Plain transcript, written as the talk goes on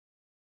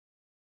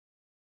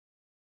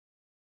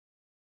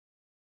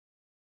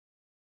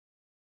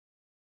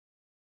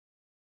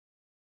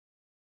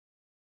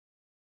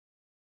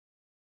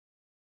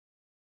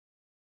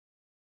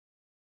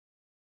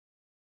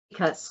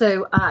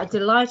So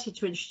delighted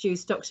to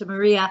introduce Dr.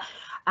 Maria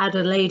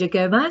Adelaida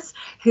Gomez,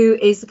 who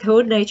is the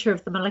coordinator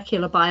of the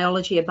Molecular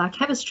Biology and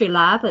Biochemistry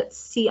Lab at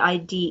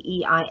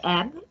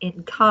CIDEIM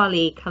in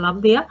Cali,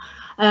 Colombia,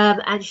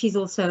 and she's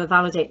also a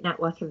VALIDATE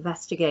Network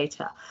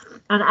Investigator.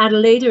 And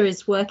Adelaida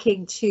is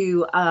working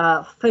to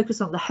focus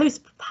on the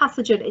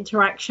host-pathogen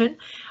interaction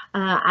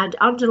and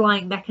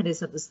underlying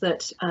mechanisms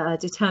that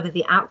determine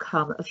the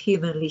outcome of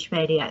human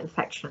Leishmania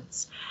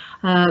infections.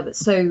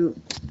 So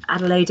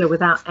Adelaida,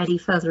 without any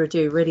further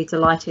ado, really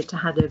delighted to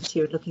hand over to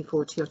you and looking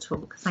forward to your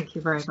talk. Thank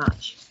you very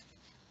much.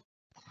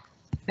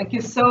 Thank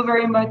you so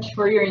very much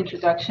for your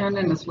introduction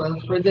and as well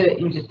for the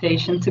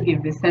invitation to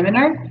give this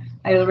seminar.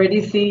 I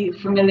already see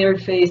familiar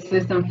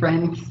faces and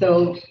friends,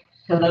 so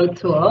hello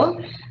to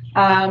all.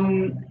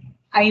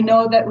 I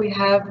know that we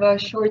have a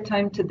short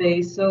time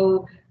today,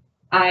 so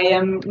I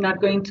am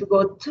not going to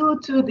go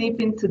too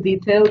deep into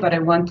detail, but I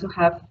want to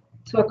have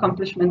two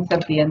accomplishments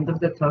at the end of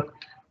the talk.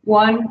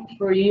 One,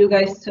 for you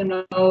guys to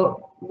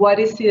know what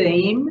is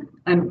CIDEIM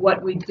and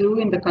what we do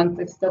in the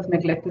context of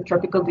neglected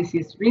tropical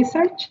disease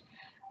research,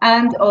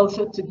 and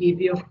also to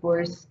give you, of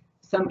course,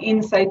 some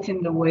insights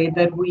in the way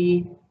that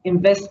we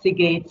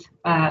investigate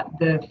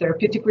the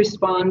therapeutic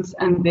response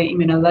and the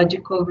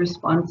immunological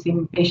response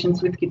in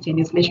patients with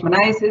cutaneous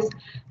leishmaniasis,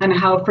 and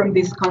how from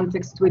this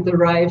context we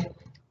derive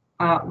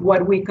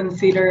what we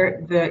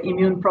consider the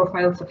immune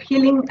profiles of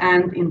healing,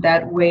 and in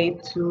that way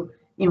to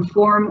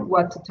inform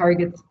what to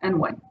target and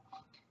when.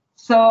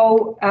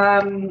 So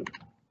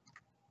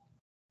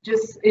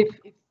just if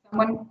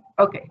someone,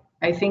 okay,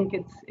 I think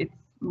it's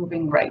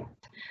moving right.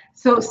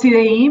 So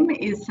CIDEIM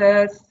is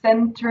a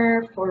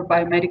center for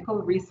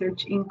biomedical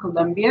research in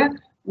Colombia.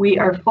 We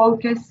are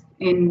focused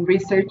in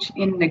research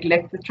in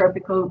neglected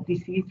tropical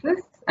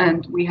diseases,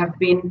 and we have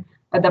been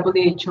a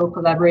WHO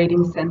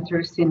collaborating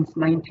center since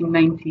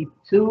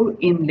 1992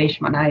 in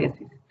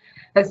leishmaniasis.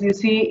 As you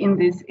see in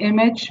this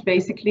image,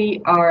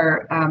 basically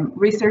our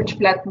research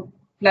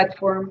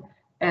platform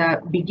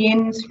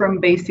begins from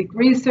basic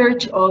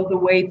research all the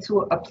way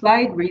to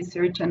applied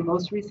research, and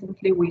most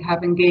recently we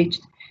have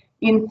engaged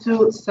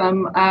into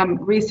some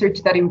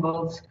research that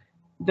involves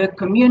the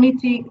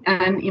community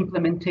and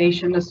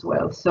implementation as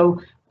well.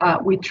 So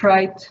we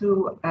try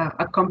to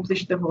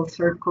accomplish the whole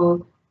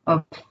circle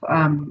of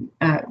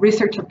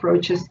research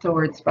approaches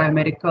towards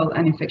biomedical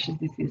and infectious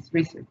disease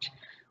research.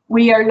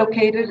 We are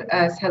located,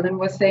 as Helen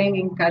was saying,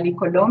 in Cali,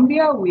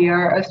 Colombia. We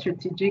are a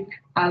strategic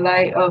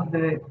ally of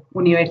the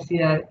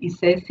Universidad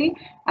ICESI,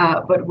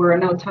 but we're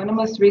an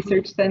autonomous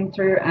research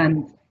center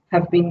and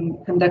have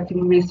been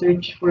conducting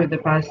research for the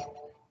past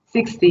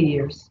 60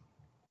 years.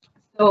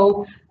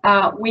 So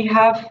we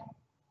have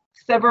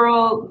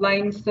several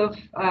lines of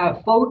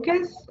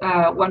focus.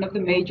 One of the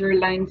major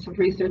lines of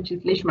research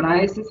is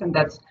leishmaniasis, and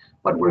that's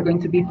what we're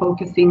going to be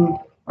focusing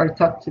our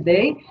talk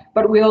today.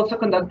 But we also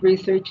conduct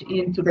research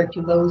in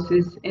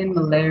tuberculosis, in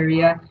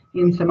malaria,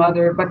 in some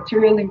other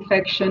bacterial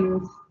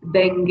infections,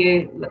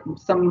 dengue,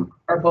 some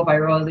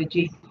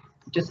arbovirology,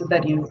 just so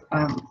that you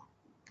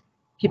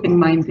keep in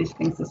mind these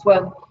things as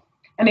well.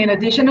 And in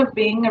addition of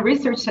being a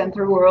research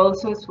center, we're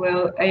also as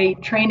well a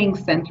training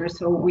center.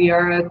 So we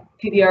are a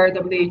TDR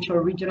WHO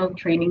regional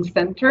training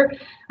center,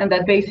 and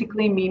that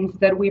basically means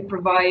that we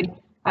provide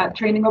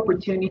training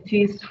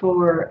opportunities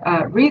for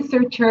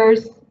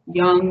researchers,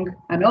 young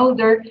and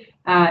older,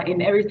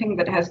 in everything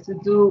that has to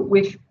do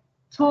with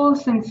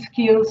tools and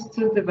skills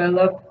to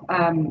develop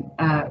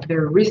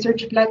their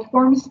research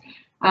platforms.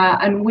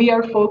 And we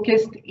are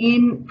focused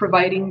in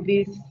providing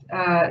these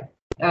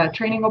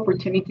training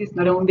opportunities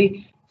not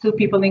only to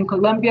people in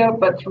Colombia,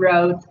 but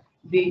throughout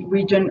the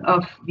region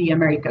of the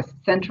Americas,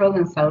 Central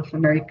and South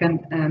American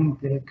and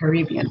the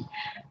Caribbean.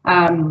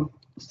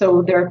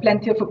 So there are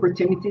plenty of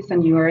opportunities,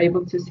 and you are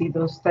able to see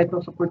those type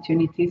of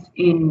opportunities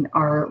in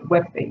our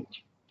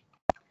webpage.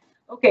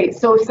 Okay,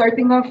 so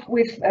starting off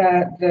with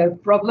the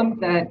problem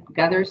that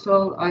gathers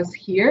all us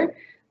here,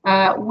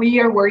 we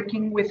are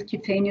working with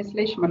cutaneous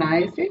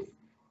leishmaniasis.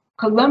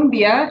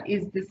 Colombia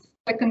is the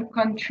second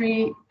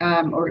country,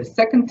 or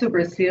second to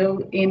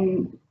Brazil,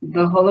 in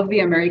the whole of the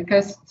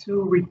Americas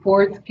to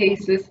report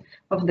cases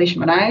of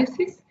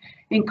leishmaniasis.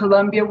 In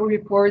Colombia, we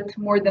report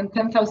more than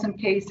 10,000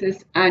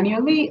 cases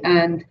annually,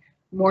 and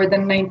more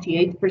than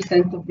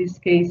 98% of these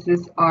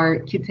cases are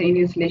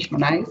cutaneous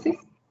leishmaniasis.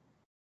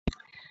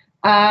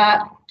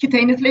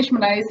 Cutaneous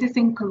leishmaniasis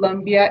in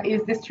Colombia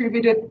is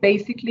distributed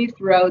basically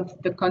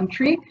throughout the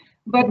country,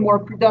 but more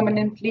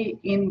predominantly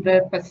in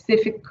the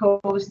Pacific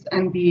coast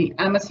and the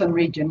Amazon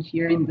region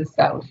here in the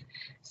south.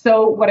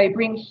 So what I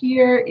bring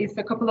here is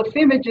a couple of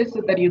images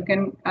so that you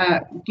can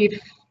give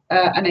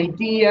an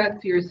idea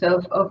to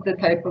yourself of the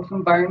type of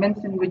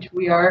environments in which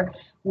we are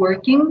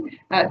working.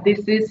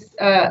 This is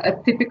a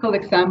typical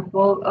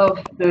example of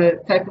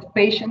the type of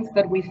patients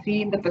that we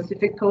see in the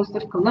Pacific coast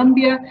of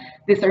Colombia.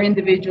 These are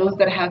individuals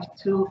that have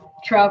to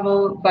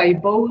travel by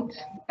boat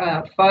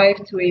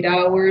 5 to 8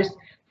 hours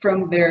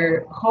from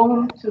their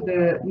home to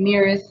the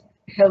nearest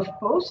health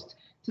post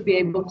to be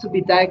able to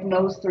be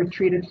diagnosed or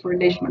treated for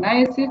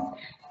leishmaniasis.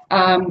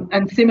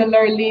 And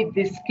similarly,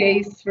 this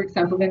case, for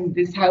example, in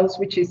this house,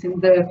 which is in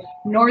the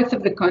north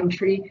of the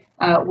country,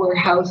 where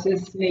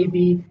houses may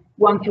be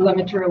 1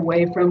 kilometer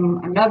away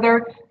from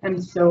another,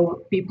 and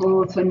so people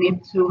also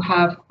need to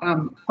have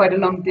quite a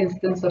long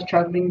distance of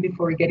traveling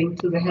before getting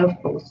to the health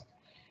post.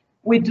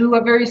 We do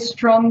a very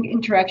strong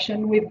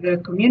interaction with the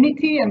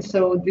community, and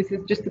so this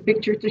is just a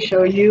picture to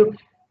show you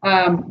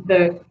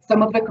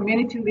some of the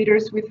community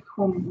leaders with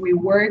whom we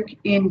work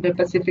in the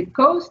Pacific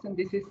Coast, and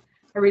this is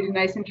a really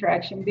nice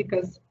interaction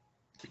because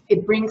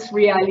it brings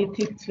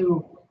reality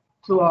to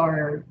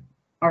our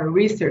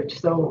research.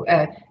 So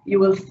you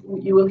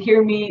will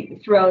hear me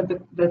throughout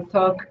the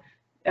talk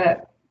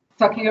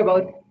talking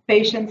about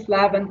patients,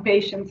 lab, and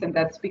patients, and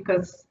that's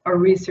because our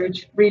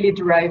research really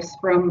derives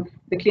from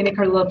the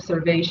clinical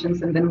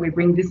observations, and then we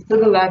bring this to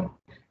the lab,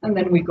 and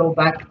then we go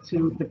back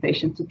to the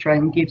patient to try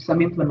and give some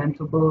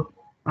implementable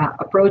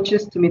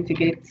approaches to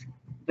mitigate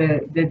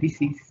the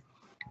disease.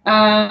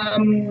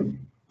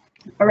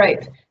 All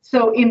right,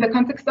 so in the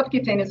context of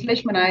cutaneous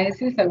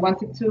leishmaniasis, I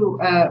wanted to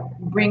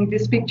bring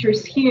these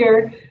pictures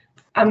here.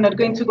 I'm not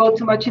going to go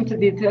too much into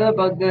detail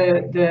about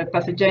the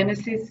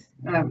pathogenesis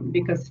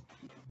because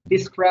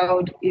this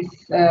crowd is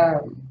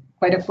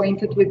quite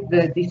acquainted with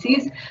the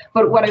disease.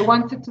 But what I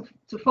wanted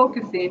to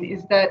focus in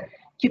is that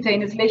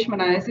cutaneous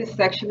leishmaniasis is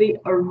actually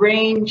a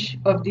range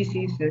of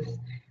diseases.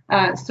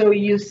 So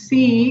you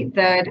see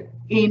that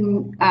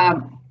in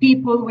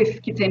people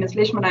with cutaneous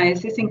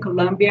leishmaniasis in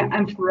Colombia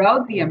and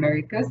throughout the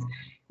Americas,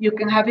 you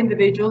can have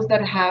individuals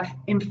that have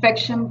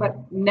infection but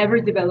never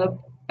develop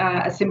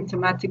a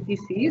symptomatic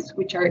disease,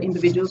 which are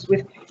individuals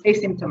with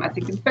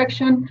asymptomatic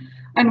infection.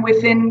 And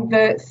within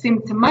the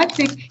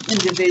symptomatic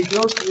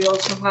individuals, we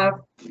also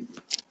have,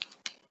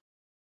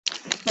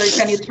 sorry,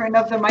 can you turn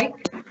off the mic?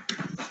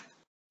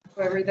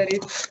 Whoever that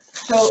is.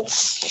 So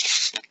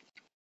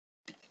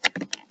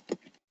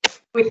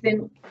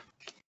within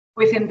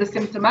the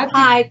symptomatic.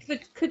 Hi,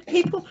 could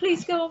people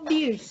please go on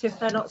mute if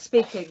they're not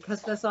speaking,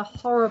 because there's a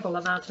horrible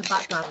amount of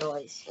background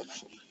noise.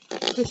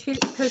 Could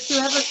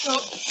whoever's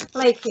not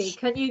Blakey,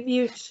 can you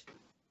mute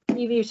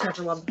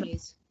everyone,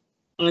 please?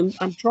 I'm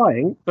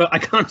trying, but I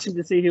can't seem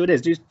to see who it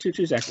is. Just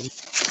two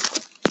seconds.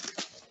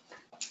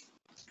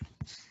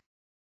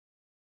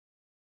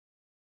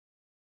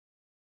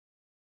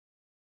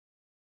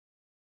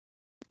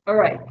 All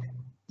right.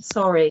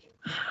 Sorry.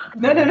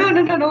 No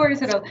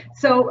worries at all.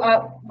 So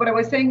what I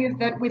was saying is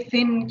that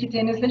within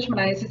cutaneous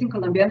leishmaniasis in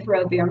Colombia and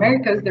throughout the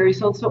Americas, there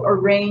is also a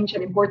range,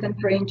 an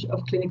important range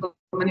of clinical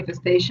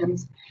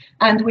manifestations.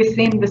 And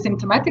within the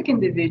symptomatic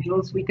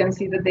individuals, we can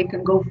see that they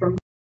can go from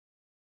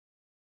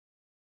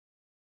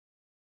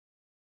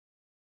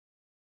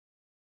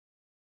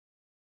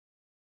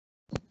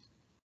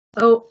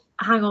Oh,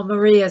 hang on,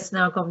 Maria's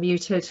now gone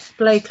muted.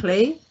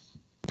 Blakely.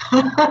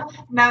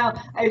 Now,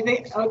 I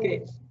think,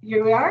 okay,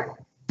 here we are.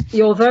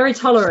 You're very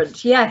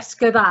tolerant. Yes,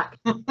 go back.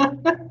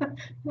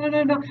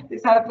 No,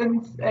 this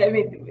happens. I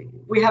mean,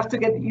 we have to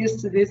get used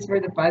to this for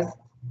the past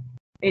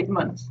 8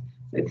 months.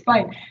 So it's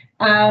fine.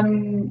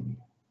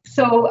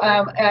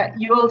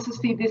 You also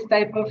see this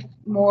type of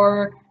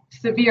more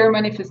severe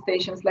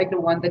manifestations like the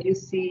one that you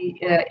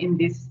see in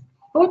this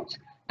foot,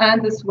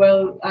 and as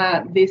well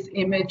this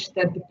image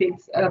that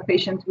depicts a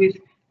patient with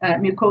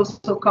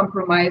mucosal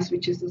compromise,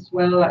 which is as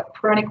well a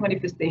chronic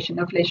manifestation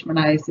of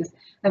leishmaniasis.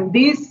 And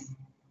these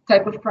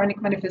type of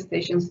chronic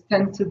manifestations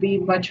tend to be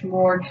much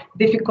more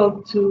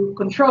difficult to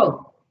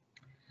control.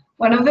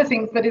 One of the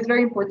things that is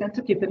very important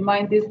to keep in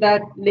mind is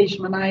that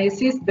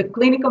leishmaniasis, the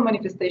clinical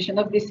manifestation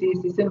of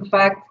disease, is in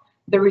fact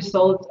the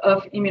result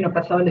of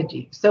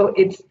immunopathology. So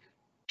it's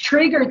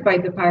triggered by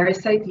the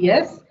parasite,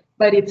 yes,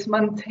 but it's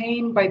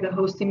maintained by the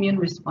host immune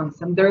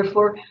response. And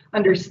therefore,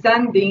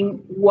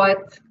 understanding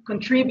what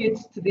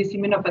contributes to this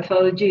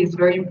immunopathology is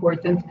very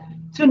important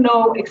to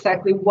know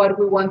exactly what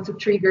we want to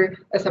trigger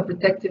as a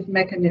protective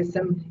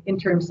mechanism in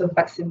terms of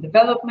vaccine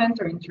development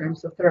or in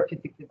terms of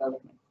therapeutic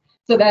development.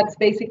 So that's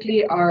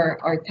basically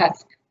our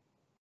task.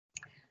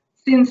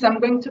 Since I'm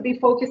going to be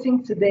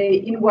focusing today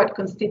in what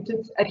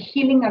constitutes a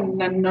healing and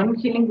a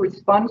non-healing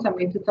response, I'm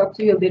going to talk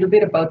to you a little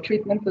bit about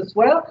treatment as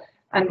well.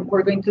 And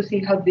we're going to see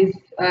how this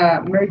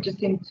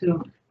merges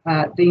into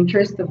the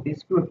interest of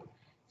this group.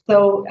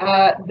 So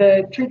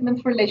the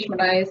treatment for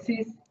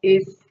leishmaniasis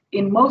is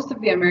in most of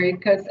the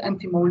Americas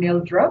antimonial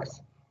drugs.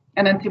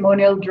 And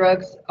antimonial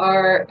drugs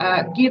are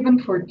given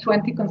for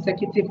 20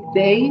 consecutive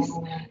days.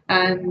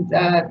 And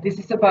this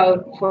is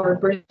about, for a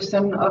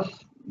person of,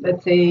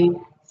 let's say,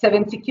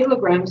 70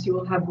 kilograms, you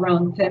will have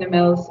around 10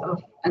 mLs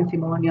of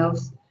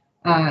antimonials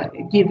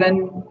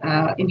given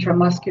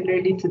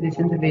intramuscularly to these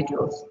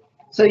individuals.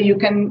 So you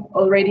can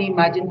already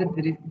imagine that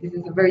this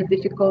is a very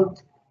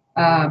difficult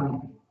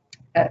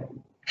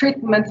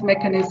treatment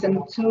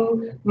mechanism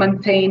to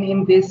maintain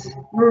in these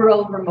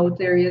rural,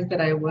 remote areas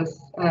that I was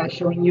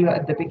showing you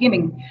at the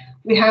beginning.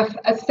 We have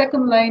a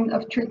second line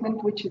of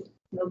treatment, which is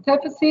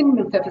miltefosine.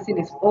 Miltefosine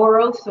is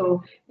oral,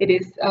 so it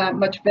is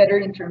much better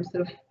in terms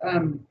of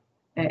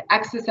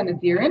access and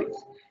adherence.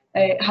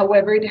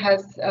 However, it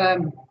has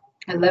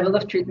a level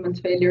of treatment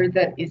failure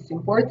that is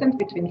important,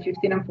 between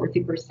 15 and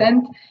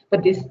 40%,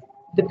 but this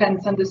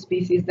depends on the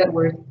species that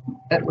we're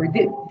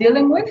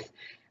dealing with.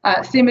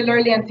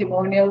 Similarly,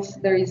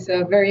 antimonials, there is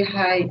a very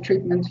high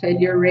treatment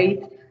failure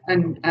rate,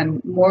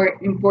 and more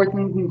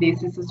important in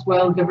this is as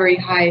well the very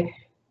high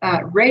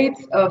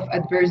rates of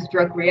adverse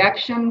drug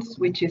reactions,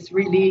 which is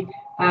really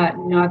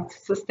not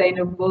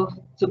sustainable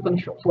to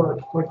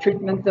control for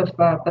treatment of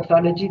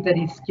pathology that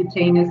is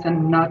cutaneous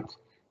and not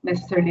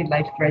necessarily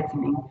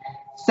life-threatening.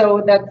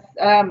 So that's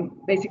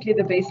basically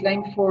the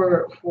baseline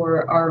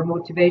for our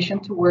motivation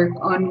to work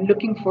on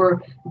looking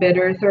for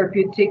better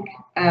therapeutic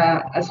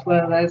as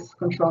well as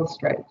control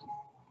strategies.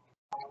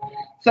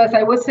 So as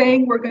I was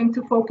saying, we're going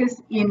to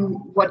focus in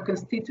what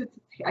constitutes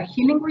a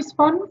healing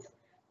response.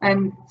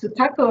 And to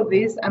tackle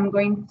this, I'm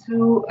going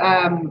to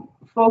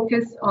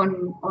focus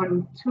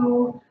on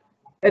two,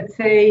 let's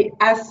say,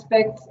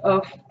 aspects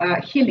of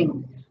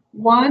healing.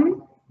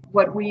 One,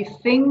 what we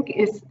think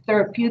is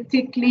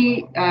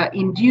therapeutically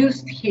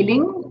induced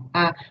healing,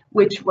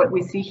 which what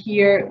we see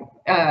here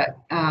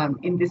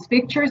in these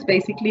pictures,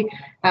 basically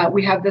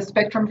we have the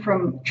spectrum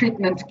from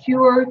treatment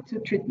cure to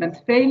treatment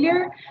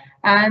failure.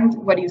 And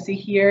what you see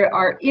here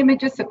are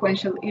images,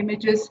 sequential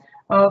images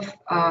of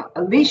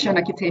a lesion,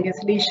 a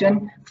cutaneous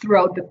lesion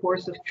throughout the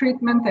course of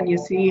treatment. And you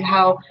see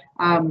how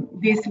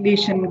this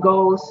lesion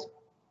goes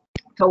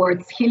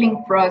towards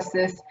healing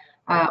process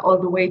all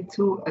the way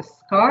to a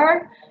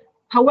scar.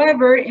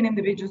 However, in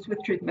individuals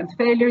with treatment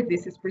failure,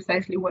 this is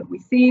precisely what we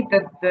see,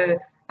 that the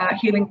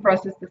healing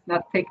process does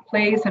not take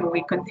place and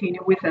we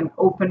continue with an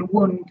open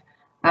wound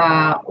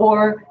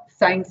or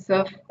signs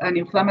of an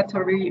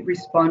inflammatory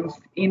response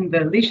in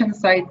the lesion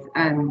site,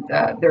 and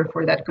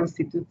therefore that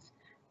constitutes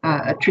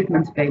a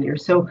treatment failure.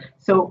 So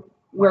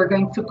we're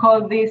going to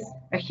call this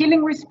a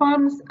healing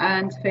response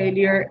and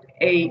failure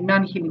a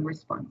non-healing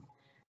response.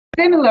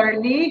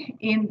 Similarly,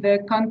 in the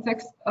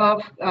context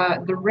of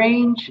the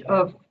range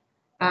of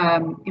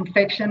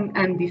infection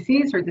and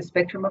disease, or the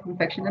spectrum of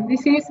infection and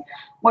disease,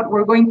 what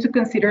we're going to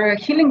consider a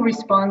healing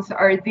response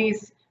are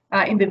these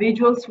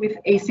individuals with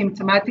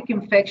asymptomatic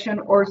infection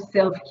or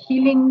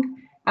self-healing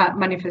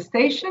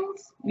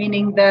manifestations,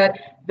 meaning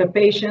that the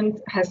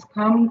patient has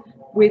come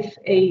with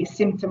a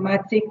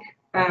symptomatic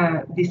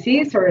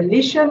disease or a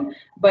lesion,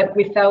 but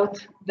without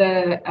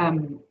the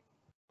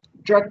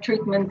drug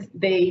treatment,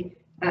 they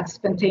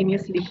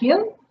spontaneously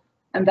heal,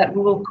 and that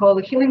we will call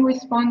a healing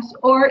response.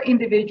 Or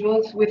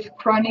individuals with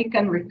chronic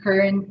and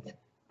recurrent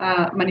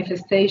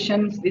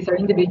manifestations. These are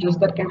individuals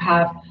that can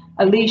have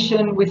a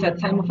lesion with a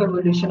time of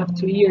evolution of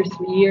 2 years,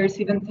 3 years,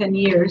 even 10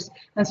 years.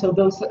 And so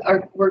those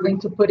are, we're going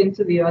to put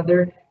into the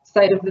other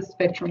side of the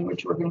spectrum,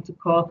 which we're going to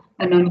call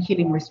a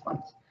non-healing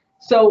response.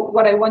 So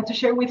what I want to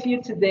share with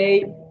you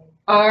today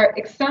are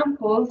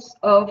examples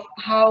of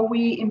how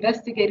we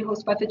investigate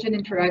host pathogen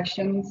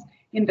interactions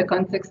in the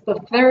context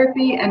of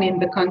therapy and in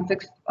the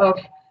context of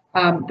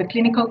the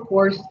clinical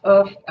course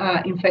of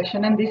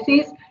infection and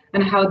disease,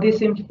 and how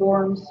this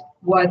informs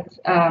what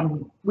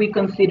we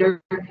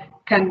consider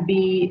can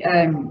be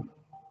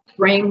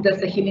framed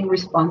as a healing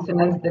response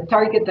and as the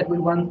target that we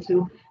want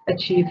to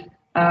achieve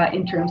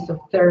in terms of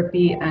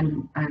therapy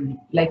and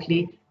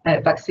likely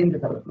vaccine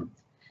development.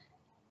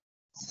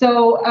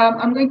 So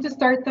I'm going to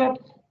start off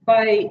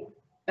by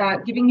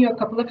giving you a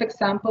couple of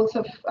examples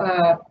of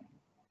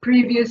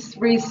previous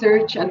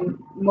research and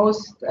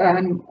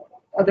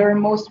other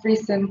most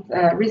recent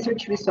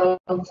research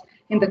results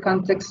in the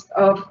context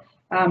of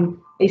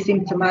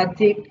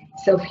asymptomatic,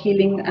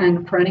 self-healing,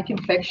 and chronic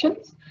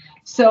infections.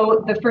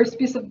 So the first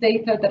piece of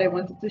data that I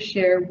wanted to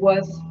share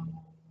was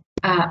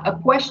a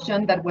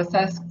question that was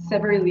asked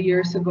several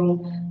years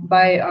ago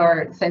by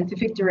our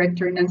scientific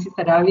director, Nancy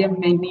Sarabia.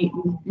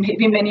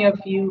 Maybe many of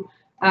you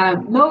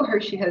know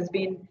her. She has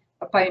been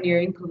a pioneer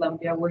in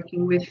Colombia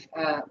working with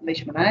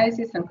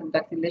leishmaniasis and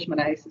conducting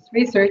leishmaniasis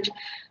research.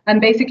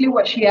 And basically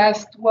what she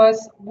asked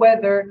was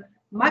whether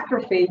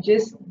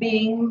macrophages,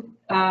 being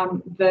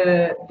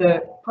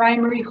the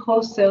primary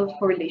host cell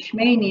for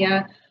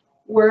leishmania,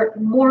 were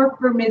more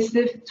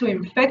permissive to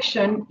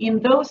infection in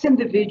those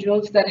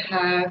individuals that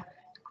have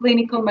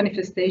clinical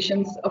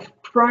manifestations of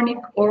chronic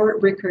or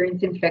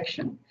recurrent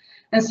infection.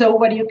 And so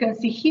what you can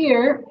see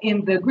here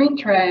in the green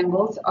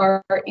triangles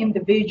are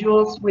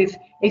individuals with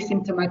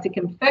asymptomatic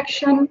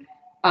infection,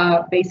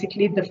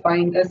 basically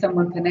defined as a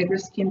Montenegro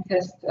skin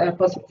test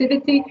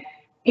positivity.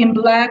 In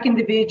black,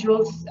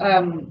 individuals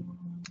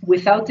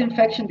without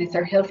infection, these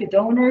are healthy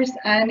donors,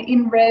 and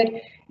in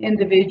red,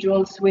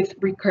 individuals with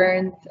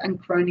recurrent and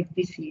chronic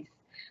disease.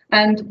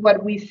 And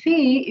what we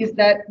see is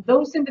that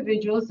those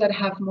individuals that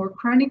have more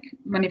chronic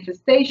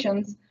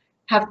manifestations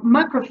have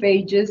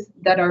macrophages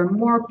that are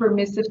more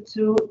permissive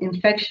to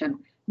infection,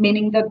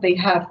 meaning that they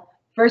have,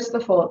 first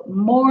of all,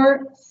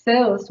 more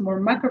cells,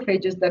 more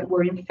macrophages that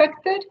were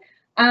infected,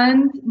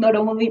 and not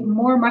only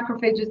more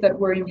macrophages that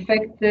were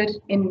infected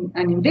in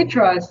an in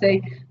vitro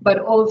assay, but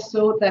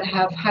also that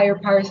have higher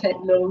parasite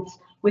loads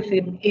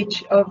within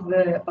each of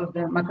the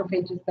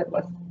macrophages that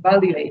was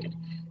evaluated.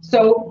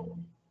 So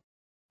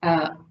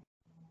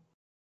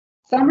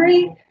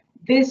summary,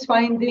 these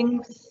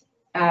findings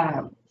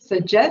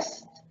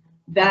suggest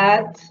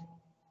that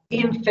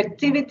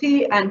infectivity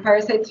and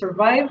parasite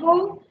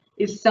survival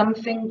is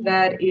something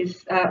that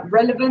is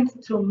relevant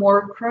to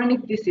more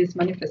chronic disease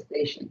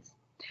manifestations.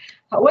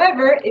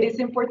 However, it is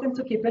important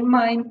to keep in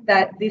mind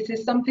that this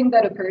is something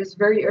that occurs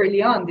very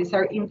early on. These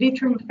are in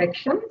vitro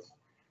infections.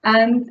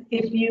 And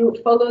if you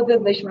follow the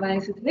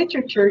leishmaniasis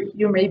literature,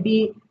 you may be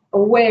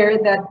aware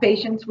that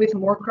patients with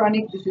more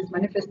chronic disease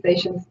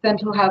manifestations tend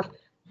to have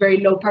very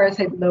low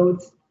parasite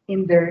loads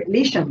in their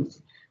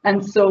lesions.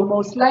 And so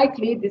most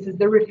likely, this is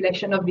the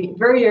reflection of the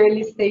very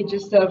early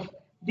stages of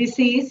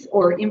disease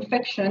or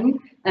infection,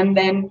 and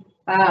then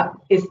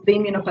is the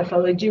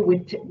immunopathology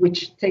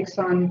which takes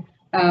on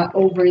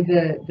over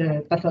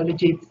the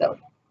pathology itself.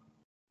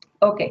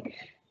 Okay,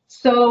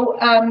 so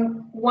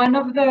one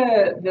of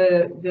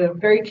the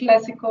very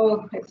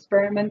classical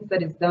experiments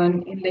that is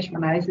done in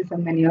leishmaniasis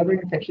and many other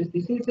infectious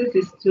diseases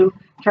is to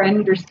try and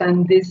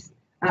understand this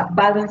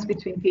balance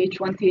between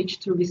Th1,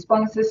 Th2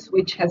 responses,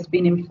 which has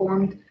been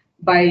informed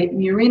by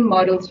murine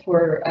models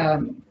for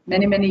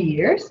many, many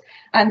years.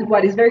 And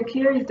what is very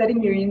clear is that in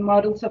murine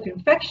models of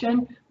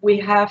infection, we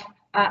have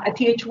a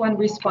Th1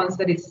 response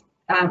that is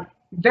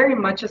very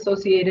much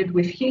associated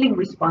with healing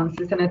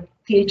responses and a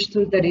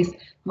Th2 that is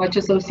much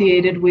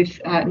associated with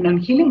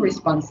non-healing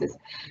responses.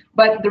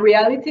 But the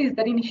reality is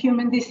that in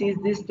human disease,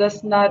 this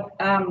does not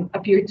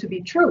appear to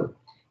be true.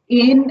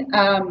 In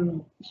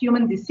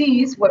human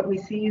disease, what we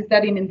see is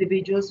that in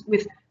individuals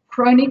with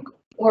chronic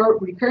or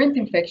recurrent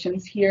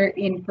infections, here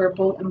in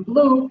purple and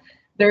blue,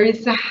 there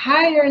is a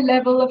higher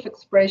level of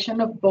expression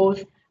of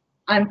both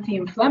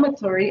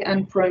anti-inflammatory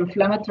and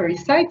pro-inflammatory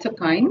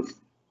cytokines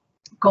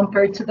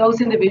compared to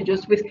those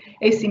individuals with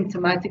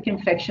asymptomatic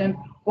infection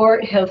or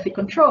healthy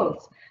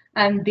controls.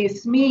 And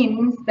this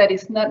means that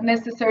it's not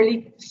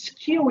necessarily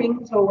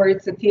skewing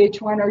towards a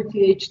Th1 or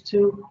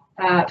Th2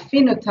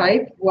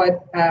 phenotype,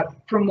 what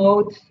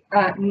promotes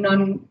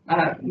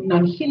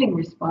non-healing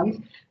response,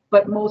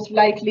 but most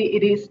likely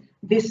it is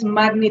this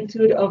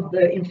magnitude of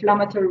the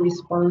inflammatory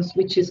response,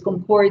 which is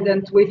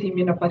concordant with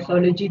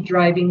immunopathology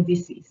driving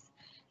disease.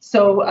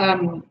 So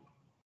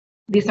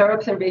these are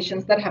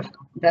observations that have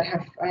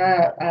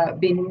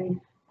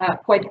been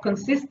quite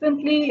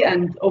consistently,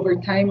 and over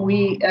time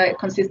we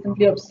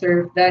consistently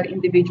observe that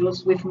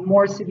individuals with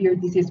more severe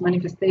disease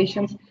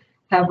manifestations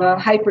have a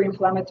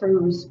hyperinflammatory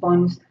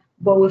response,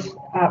 both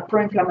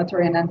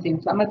pro-inflammatory and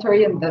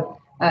anti-inflammatory, and that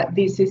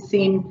this is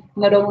seen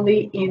not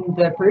only in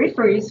the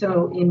periphery,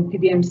 so in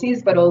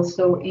PBMCs, but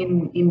also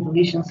in the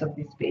lesions of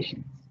these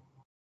patients.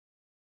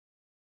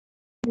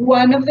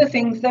 One of the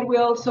things that we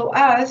also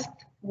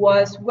asked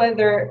was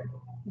whether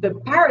the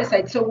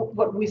parasite, so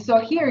what we saw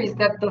here is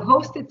that the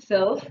host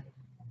itself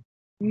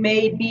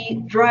may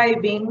be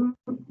driving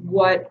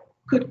what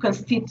could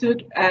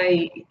constitute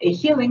a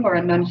healing or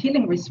a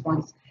non-healing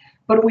response.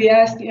 But we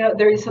asked,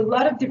 there is a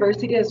lot of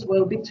diversity as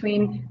well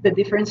between the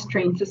different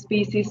strains and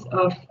species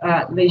of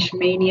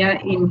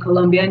Leishmania in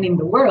Colombia and in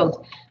the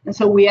world. And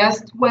so we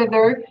asked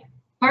whether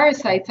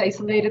parasites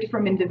isolated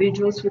from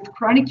individuals with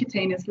chronic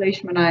cutaneous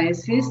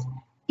leishmaniasis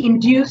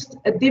induced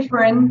a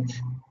different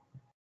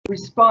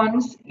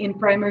response in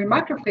primary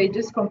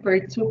macrophages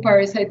compared to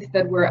parasites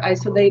that were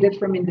isolated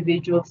from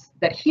individuals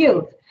that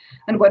healed.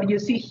 And what you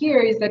see here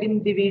is that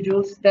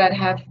individuals that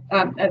have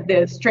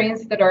the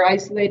strains that are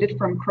isolated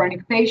from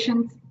chronic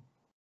patients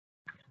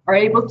are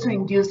able to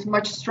induce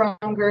much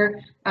stronger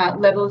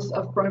levels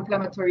of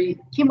pro-inflammatory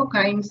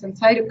chemokines and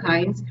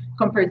cytokines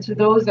compared to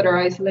those that are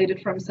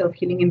isolated from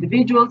self-healing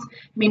individuals,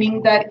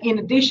 meaning that in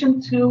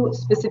addition to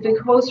specific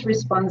host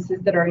responses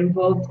that are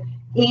involved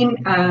in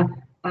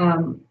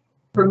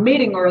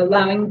permitting or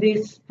allowing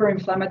this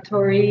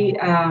pro-inflammatory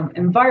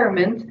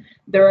environment,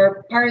 there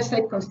are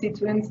parasite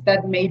constituents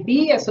that may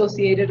be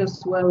associated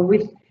as well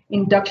with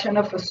induction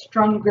of a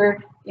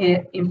stronger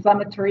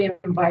inflammatory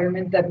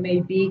environment that may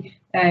be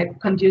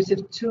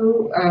conducive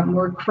to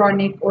more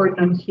chronic or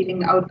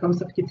non-healing outcomes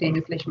of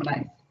cutaneous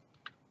leishmaniasis.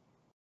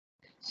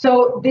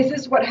 So this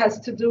is what has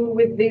to do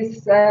with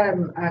this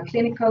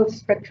clinical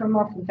spectrum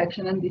of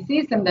infection and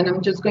disease, and then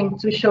I'm just going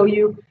to show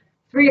you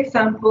 3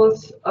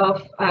 examples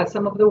of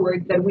some of the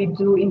work that we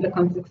do in the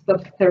context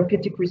of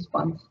therapeutic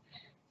response.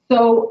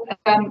 So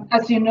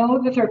as you know,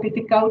 the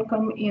therapeutic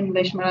outcome in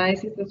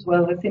leishmaniasis, as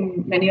well as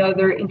in many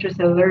other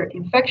intracellular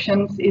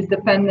infections, is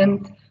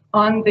dependent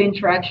on the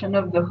interaction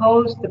of the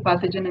host, the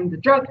pathogen, and the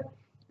drug.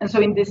 And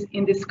so in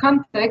this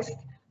context,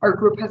 our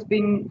group has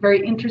been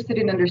very interested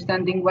in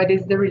understanding what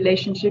is the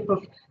relationship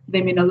of the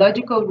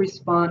immunological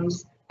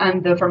response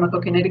and the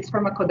pharmacokinetics,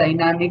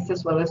 pharmacodynamics,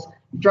 as well as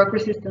drug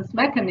resistance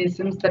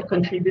mechanisms that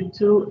contribute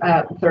to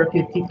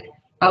therapeutic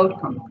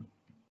outcome.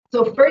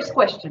 So first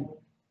question,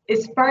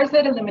 is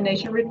parasite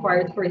elimination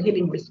required for a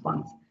healing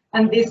response?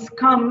 And this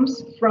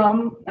comes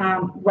from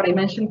what I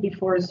mentioned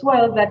before as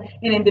well, that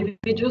in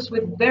individuals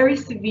with very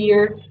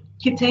severe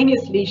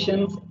cutaneous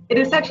lesions, it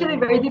is actually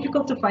very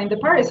difficult to find the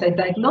parasite.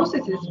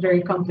 Diagnosis is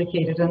very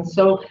complicated. And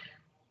so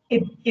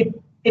it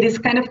is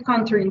kind of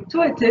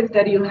counterintuitive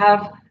that you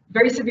have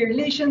very severe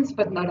lesions,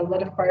 but not a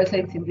lot of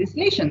parasites in these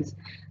lesions.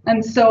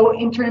 And so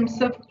in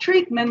terms of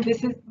treatment,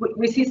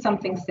 we see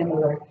something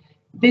similar.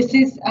 This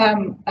is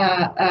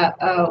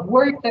a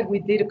work that we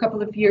did a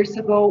couple of years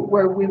ago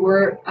where we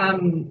were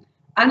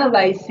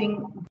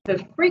analyzing the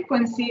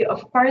frequency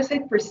of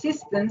parasite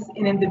persistence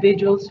in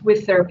individuals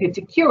with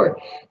therapeutic cure.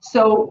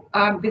 So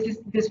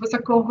this was a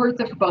cohort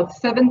of about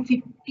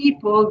 70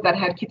 people that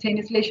had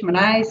cutaneous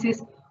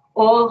leishmaniasis,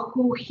 all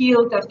who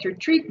healed after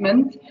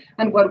treatment.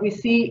 And what we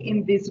see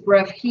in this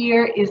graph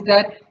here is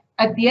that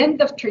at the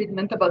end of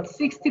treatment, about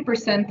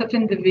 60% of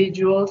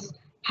individuals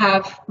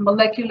have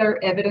molecular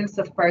evidence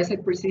of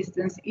parasite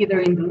persistence either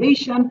in the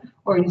lesion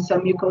or in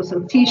some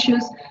mucosal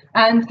tissues.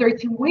 And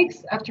 13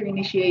 weeks after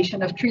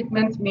initiation of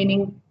treatment,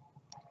 meaning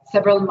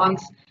several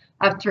months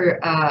after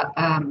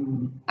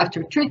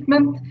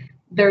treatment,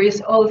 there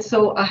is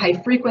also a high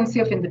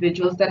frequency of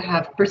individuals that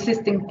have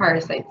persisting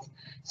parasites.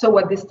 So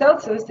what this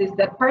tells us is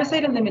that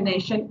parasite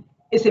elimination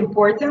is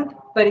important,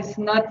 but it's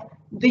not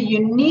the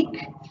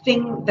unique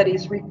thing that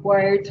is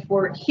required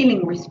for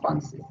healing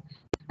responses.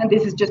 And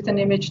this is just an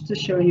image to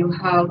show you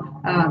how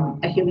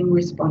a healing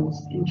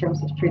response in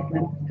terms of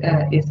treatment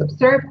is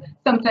observed.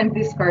 Sometimes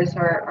these scars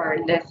are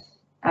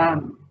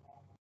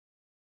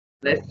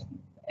less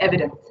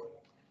evident.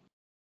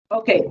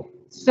 Okay,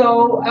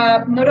 so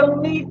not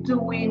only do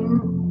we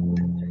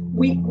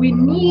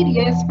need,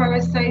 yes,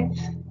 parasite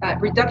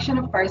reduction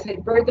of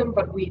parasite burden,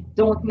 but we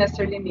don't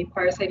necessarily need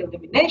parasite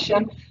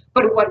elimination.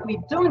 But what we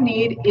do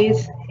need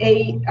is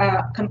a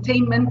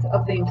containment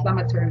of the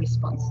inflammatory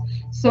response.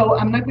 So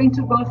I'm not going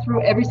to go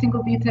through every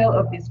single detail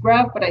of this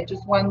graph, but I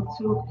just want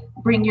to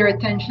bring your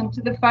attention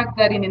to the fact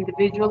that in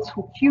individuals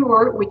who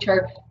cure, which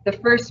are the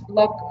first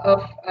block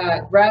of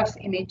graphs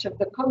in each of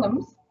the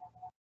columns,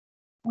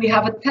 we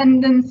have a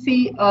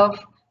tendency of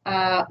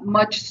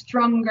much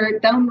stronger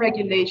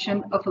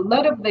downregulation of a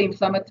lot of the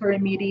inflammatory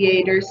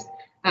mediators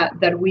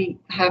that we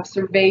have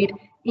surveyed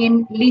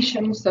in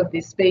lesions of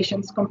these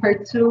patients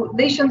compared to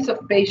lesions of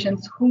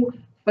patients who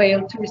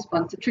failed to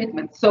respond to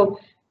treatment. So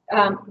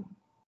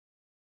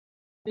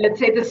let's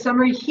say the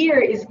summary here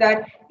is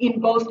that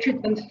in both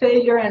treatment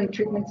failure and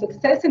treatment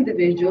success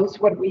individuals,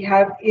 what we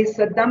have is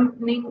a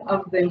dampening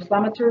of the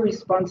inflammatory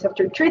response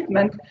after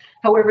treatment.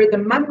 However, the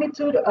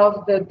magnitude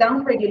of the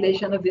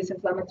downregulation of this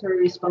inflammatory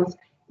response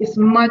is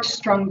much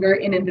stronger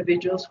in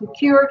individuals who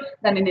cure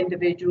than in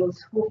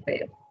individuals who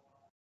fail.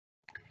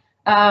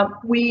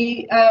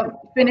 We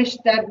finished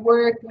that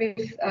work with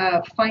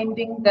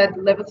finding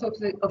that levels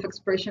of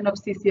expression of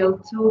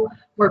CCL2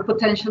 were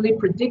potentially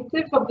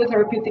predictive of the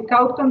therapeutic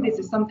outcome. This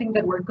is something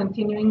that we're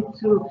continuing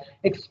to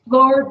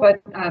explore, but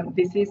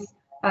this is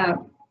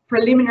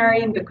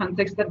preliminary in the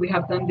context that we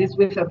have done this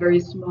with a very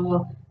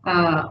small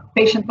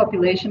patient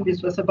population.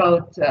 This was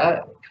about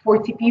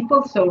 40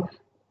 people, so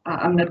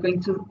I'm not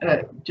going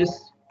to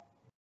just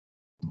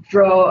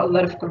draw a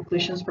lot of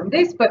conclusions from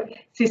this, but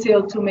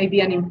CCL2 may be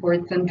an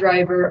important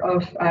driver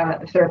of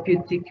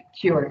therapeutic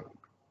cure.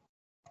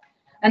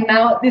 And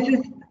now this is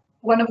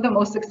one of the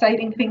most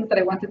exciting things that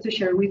I wanted to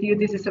share with you.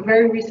 This is a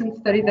very recent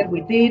study that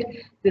we did.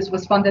 This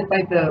was funded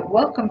by the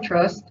Wellcome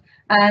Trust.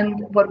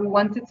 And what we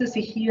wanted to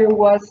see here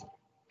was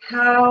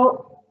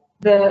how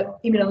the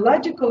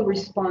immunological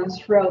response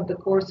throughout the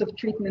course of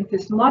treatment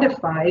is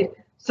modified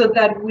so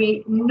that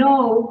we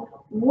know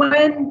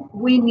when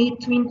we need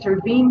to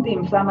intervene the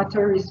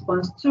inflammatory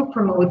response to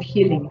promote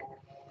healing.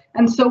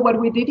 And so what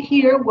we did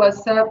here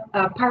was a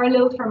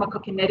parallel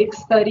pharmacokinetic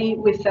study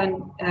with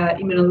an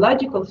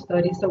immunological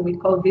study. So we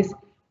call this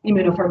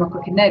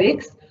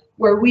immunopharmacokinetics,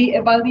 where we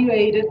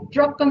evaluated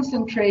drug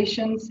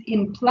concentrations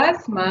in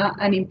plasma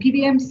and in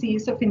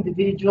PBMCs of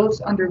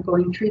individuals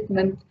undergoing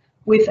treatment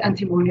with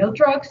antimonial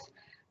drugs.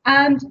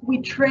 And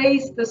we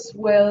traced as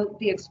well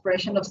the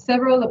expression of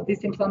several of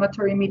these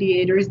inflammatory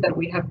mediators that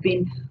we have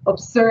been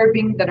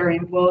observing that are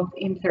involved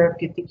in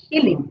therapeutic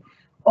healing.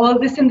 All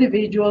these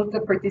individuals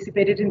that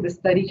participated in the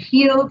study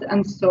healed,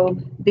 and so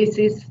this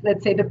is,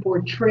 let's say, the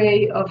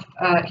portray of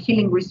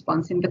healing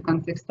response in the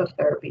context of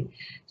therapy.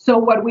 So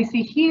what we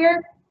see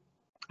here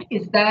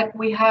is that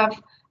we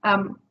have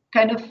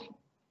kind of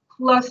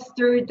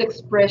clustered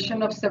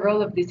expression of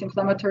several of these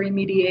inflammatory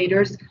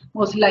mediators,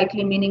 most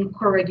likely meaning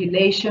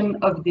co-regulation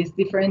of these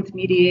different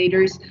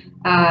mediators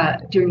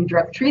during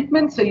drug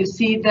treatment. So you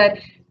see that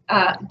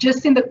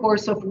just in the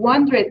course of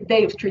 1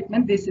 day of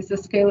treatment, this is a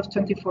scale of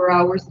 24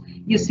 hours,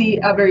 you see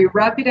a very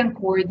rapid and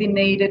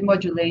coordinated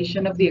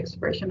modulation of the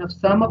expression of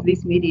some of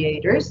these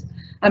mediators.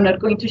 I'm not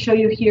going to show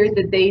you here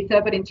the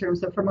data, but in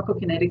terms of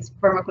pharmacokinetics,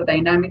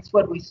 pharmacodynamics,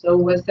 what we saw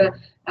was a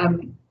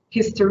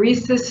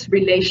hysteresis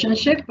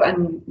relationship,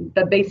 and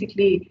that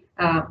basically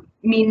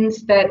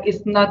means that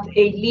it's not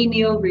a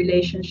linear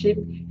relationship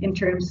in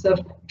terms of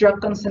drug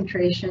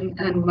concentration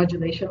and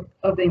modulation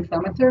of the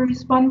inflammatory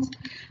response.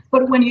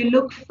 But when you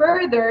look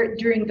further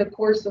during the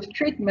course of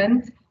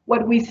treatment,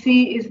 what we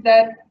see is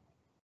that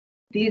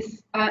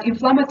these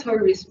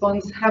inflammatory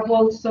response have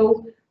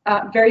also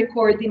very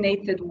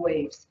coordinated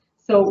waves.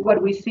 So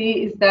what we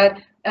see is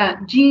that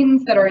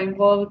genes that are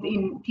involved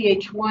in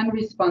Th1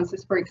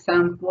 responses, for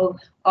example,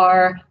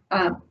 are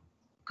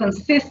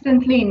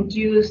consistently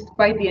induced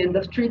by the end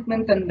of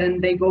treatment, and then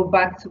they go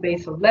back to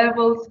basal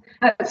levels.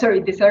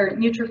 These are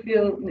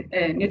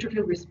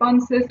neutrophil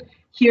responses.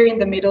 Here in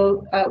the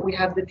middle, we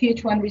have the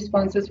Th1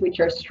 responses, which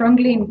are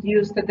strongly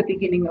induced at the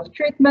beginning of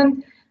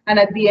treatment. And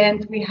at the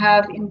end, we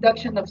have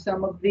induction of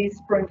some of these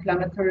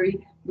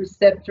pro-inflammatory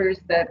receptors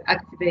that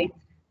activate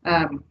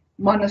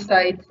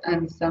monocytes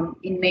and some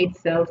innate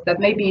cells that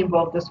may be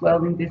involved as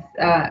well in this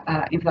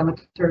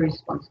inflammatory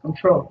response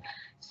control.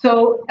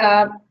 So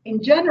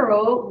in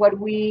general, what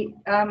we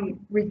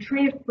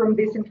retrieved from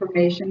this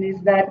information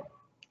is that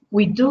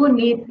we do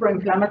need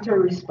pro-inflammatory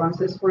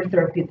responses for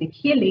therapeutic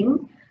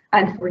healing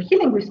and for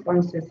healing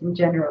responses in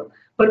general.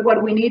 But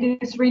what we need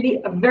is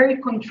really a very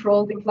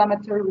controlled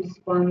inflammatory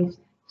response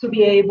to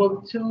be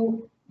able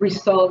to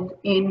result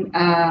in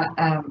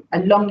a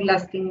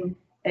long-lasting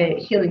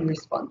healing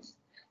response.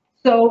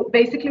 So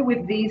basically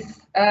with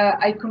this,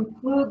 I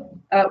conclude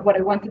what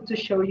I wanted to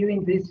show you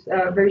in these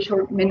very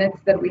short minutes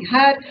that we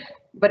had,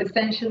 but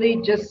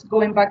essentially just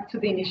going back to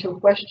the initial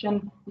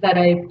question that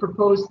I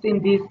proposed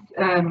in this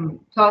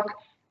talk,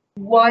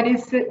 what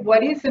is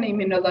an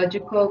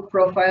immunological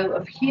profile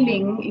of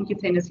healing in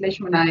cutaneous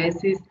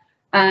leishmaniasis,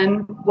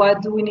 and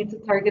what do we need to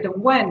target and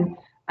when?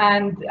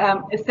 And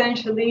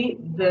essentially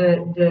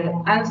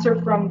the answer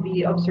from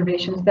the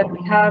observations that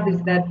we have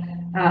is that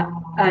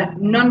a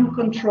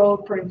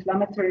non-controlled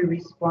pro-inflammatory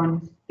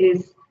response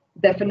is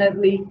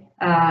definitely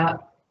a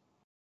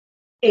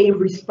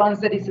response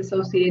that is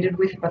associated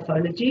with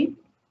pathology.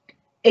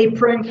 A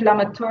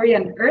pro-inflammatory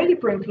and early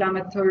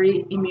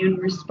pro-inflammatory immune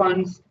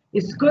response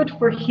is good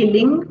for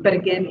healing, but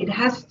again, it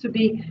has to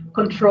be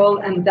controlled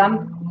and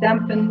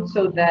dampened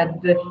so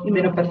that the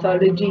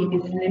immunopathology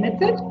is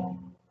limited.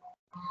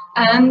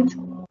 And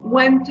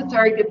when to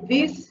target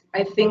this,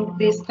 I think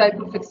these type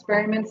of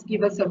experiments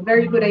give us a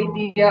very good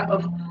idea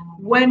of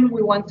when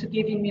we want to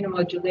give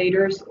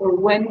immunomodulators or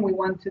when we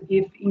want to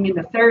give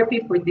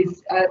immunotherapy for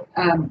this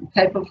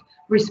type of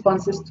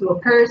responses to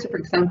occur. So for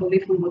example,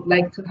 if we would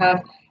like to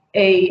have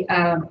the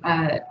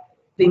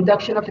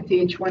induction of a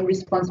Th1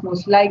 response,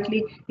 most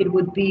likely it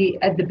would be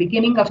at the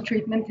beginning of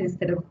treatment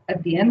instead of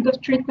at the end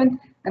of treatment,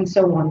 and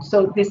so on.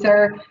 So these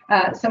are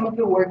some of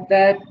the work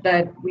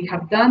that we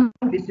have done.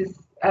 This is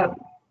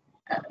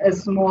a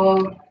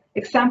small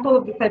example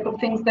of the type of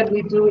things that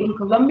we do in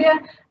Colombia,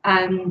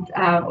 and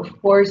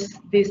of course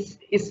this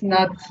is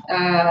not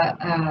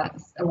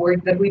a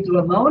work that we do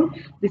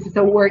alone. This is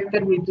a work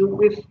that we do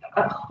with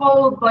a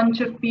whole bunch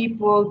of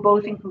people,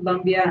 both in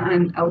Colombia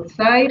and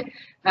outside.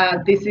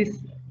 This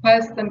is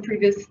past and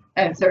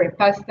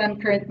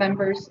current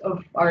members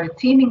of our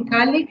team in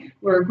Cali.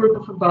 We're a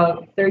group of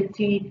about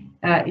 30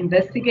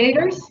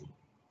 investigators,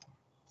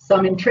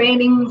 some in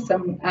training,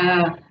 some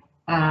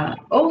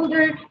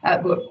older,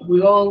 but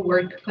we all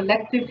work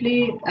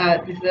collectively.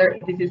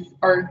 This is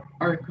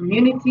our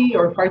community,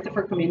 or part of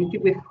our community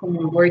with whom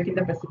we work in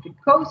the Pacific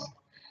Coast.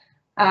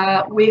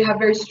 We have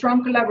very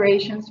strong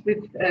collaborations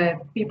with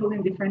people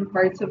in different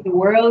parts of the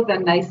world,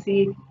 and I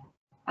see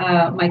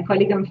my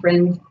colleague and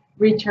friend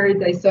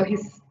Richard. I saw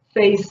his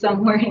face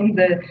somewhere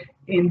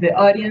in the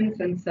audience,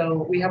 and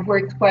so we have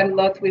worked quite a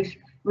lot with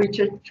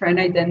Richard trying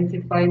to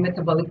identify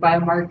metabolic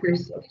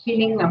biomarkers of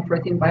healing and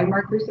protein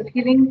biomarkers of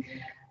healing.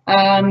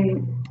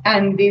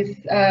 And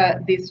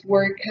this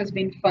work has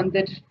been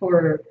funded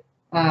for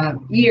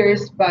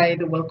years by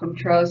the Wellcome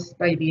Trust,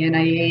 by the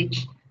NIH,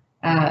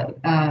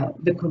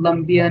 the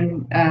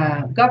Colombian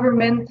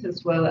government,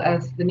 as well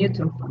as the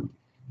Newton Fund.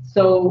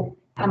 So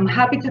I'm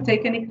happy to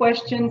take any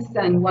questions,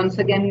 and once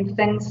again,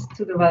 thanks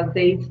to the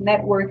VALIDATE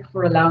Network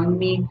for allowing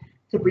me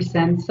to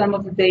present some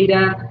of the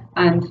data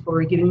and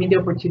for giving me the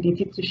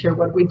opportunity to share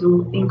what we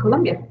do in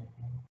Colombia.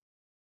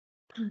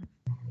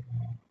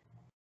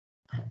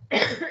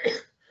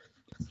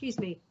 Excuse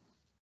me.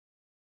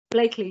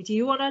 Blakely, do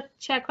you want to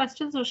share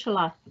questions, or shall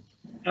I?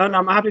 And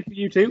I'm happy for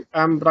you to,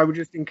 but I would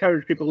just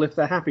encourage people, if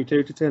they're happy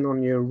to turn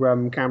on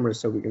your cameras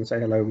so we can say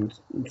hello and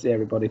see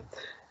everybody.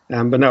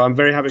 But no, I'm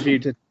very happy for you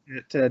to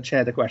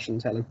share the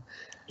questions, Helen.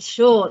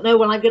 Sure. No,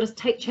 well, I'm going to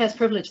take chair's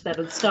privilege then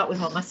and start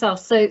with one myself.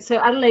 So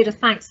Adelaida,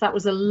 thanks. That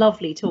was a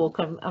lovely talk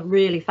and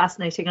really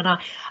fascinating. And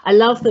I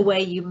love the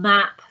way you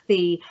map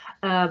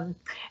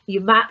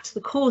you mapped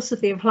the course of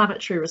the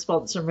inflammatory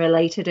response and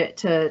related it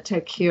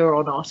to cure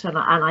or not. And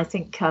I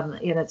think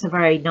it's a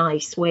very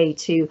nice way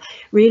to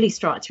really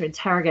start to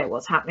interrogate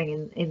what's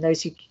happening in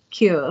those who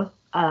cure,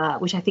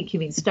 which I think you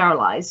mean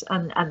sterilize,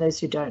 and those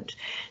who don't.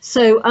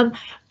 So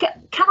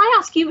can I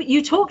ask you,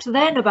 you talked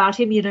then about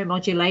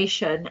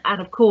immunomodulation,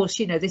 and of course,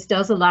 this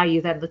does allow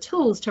you then the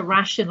tools to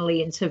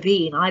rationally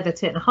intervene, either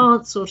to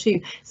enhance or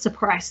to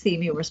suppress the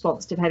immune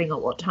response, depending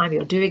on what time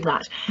you're doing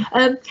that.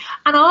 And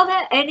are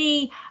there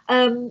any,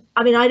 I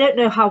mean, I don't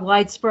know how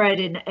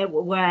widespread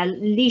where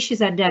leash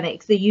is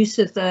endemic, the use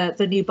of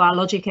the new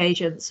biologic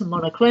agents and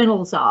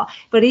monoclonals are,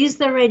 but is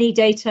there any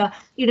data,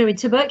 in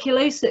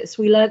tuberculosis,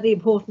 we learned the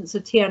importance of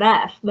of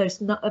TNF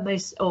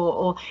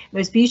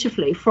most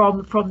beautifully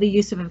from the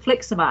use of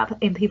infliximab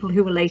in people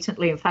who were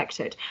latently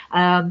infected.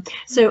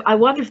 So I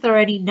wonder if there are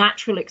any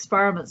natural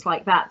experiments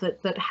like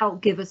that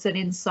help give us an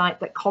insight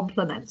that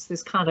complements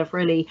this kind of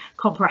really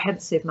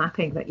comprehensive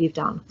mapping that you've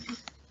done.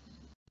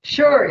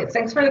 Sure,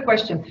 thanks for the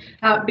question.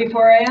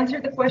 Before I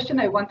answer the question,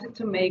 I wanted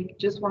to make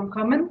just one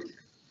comment.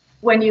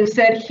 When you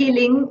said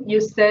healing,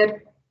 you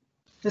said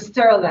to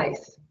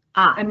sterilize.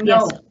 And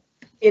no, yes.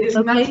 it is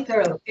not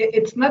sterile.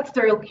 It's not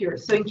sterile cure.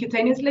 So in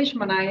cutaneous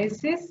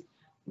leishmaniasis,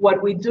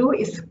 what we do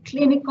is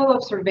clinical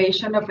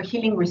observation of a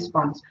healing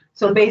response.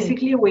 So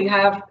basically we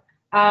have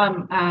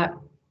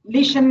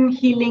lesion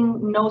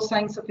healing, no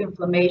signs of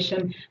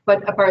inflammation,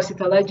 but a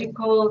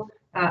parasitological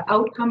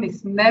outcome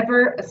is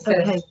never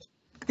assessed.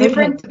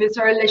 Different to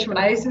visceral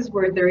leishmaniasis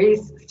where there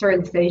is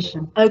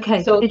sterilization.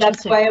 So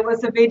that's why I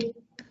was a bit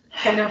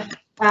kind of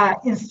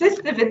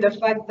insistent in the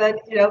fact that,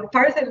 you know,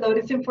 parasite load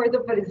is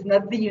important, but it's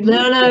not the unique.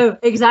 No,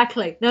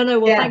 exactly. No.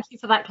 Well, thank you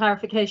for that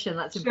clarification.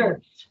 That's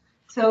important.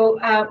 So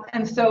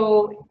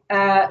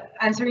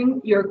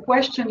answering your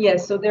question,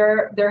 yes. So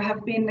there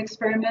have been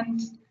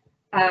experiments.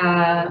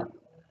 I'm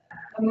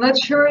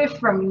not sure if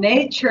from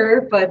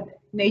nature, but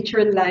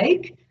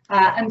nature-like.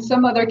 And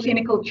some other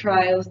clinical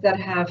trials that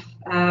have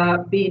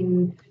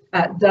been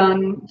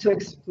done to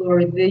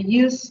explore the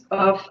use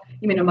of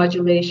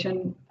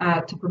immunomodulation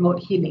to promote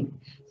healing.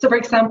 So for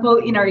example,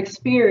 in our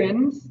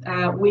experience,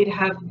 we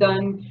have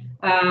done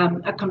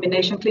a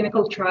combination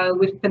clinical trial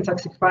with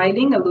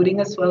pentoxifylline,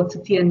 alluding as well to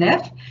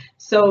TNF.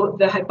 So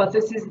the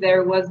hypothesis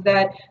there was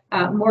that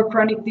more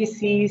chronic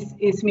disease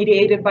is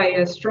mediated by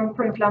a strong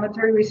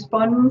pro-inflammatory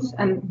response,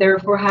 and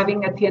therefore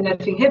having a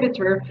TNF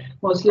inhibitor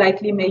most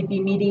likely may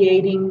be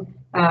mediating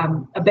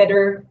a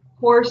better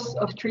course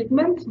of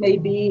treatment,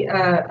 maybe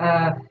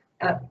a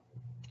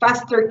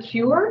faster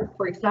cure,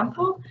 for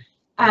example.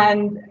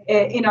 And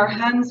in our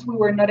hands, we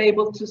were not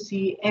able to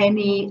see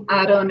any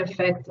add-on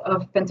effect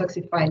of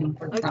pentoxifylline,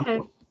 for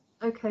example.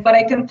 But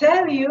I can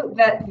tell you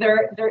that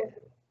there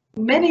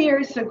many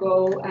years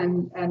ago,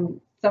 and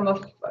some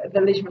of the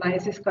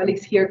leishmaniasis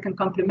colleagues here can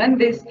complement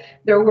this,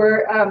 there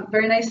were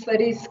very nice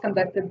studies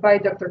conducted by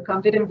Dr.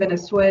 Convid in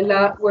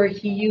Venezuela, where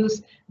he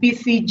used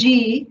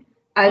BCG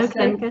as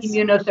an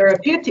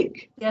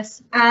immunotherapeutic.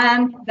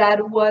 And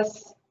that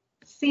was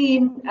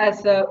seen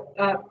as a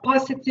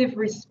positive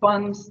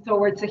response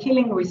towards a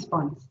healing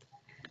response.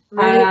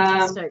 Really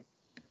interesting.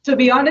 To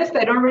be honest,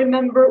 I don't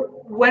remember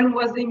when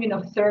was the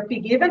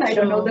immunotherapy given. I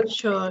don't know that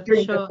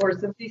during the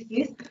course of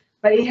disease,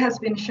 but it has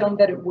been shown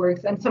that it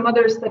works. And some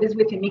other studies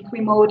with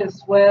imiquimod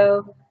as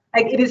well.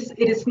 Like it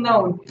is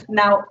known.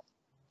 Now,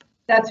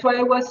 that's why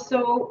I was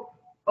so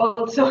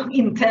also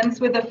intense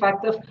with the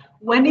fact of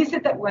when is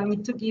it that we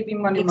need to give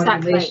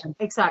immunomodulation?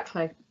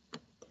 Exactly.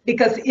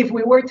 Because if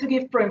we were to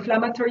give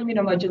pro-inflammatory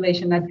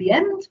immunomodulation at the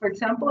end, for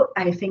example,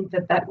 I think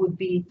that would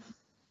be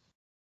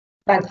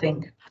bad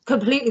thing.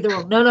 Completely the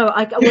wrong. No.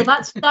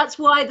 Well, that's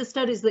why the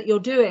studies that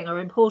you're doing are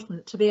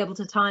important, to be able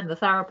to time the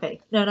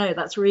therapy. No,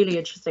 that's really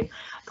interesting.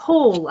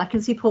 Paul, I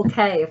can see Paul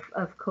K,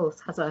 of course,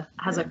 has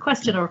a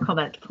question or a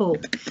comment. Paul.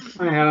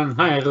 Hi, Helen.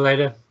 Hi,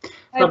 Adelaida.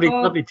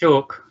 Lovely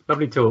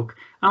talk.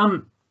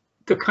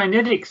 The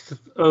kinetics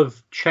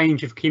of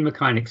change of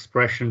chemokine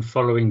expression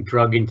following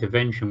drug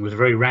intervention was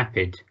very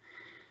rapid.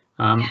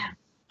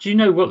 Do you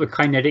know what the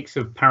kinetics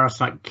of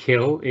parasite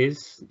kill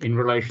is in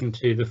relation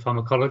to the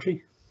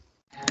pharmacology?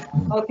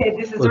 Okay,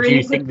 this is or a really do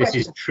you think good this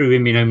question. is true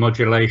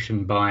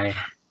immunomodulation by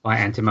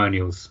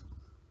antimonials?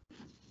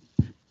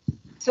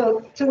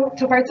 So two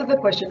parts of the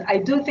question. I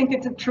do think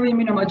it's a true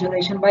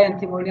immunomodulation by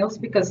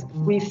antimonials because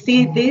we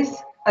see this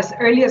as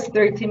early as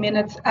 30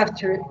 minutes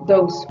after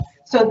dose.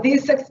 So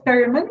these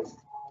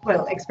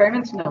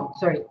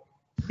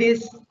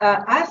these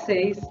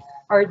assays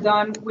are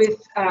done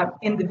with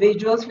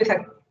individuals with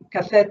a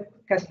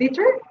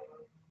catheter.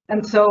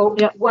 And so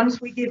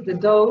once we give the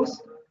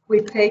dose, we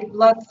take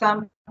blood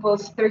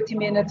samples 30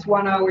 minutes,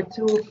 1 hour,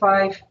 2,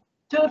 5,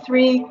 2,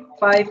 3,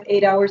 5,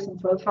 8 hours, and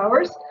 12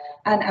 hours.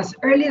 And as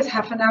early as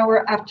half an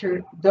hour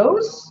after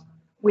dose,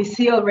 we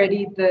see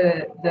already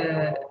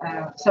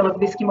some of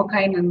these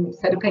chemokine and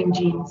cytokine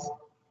genes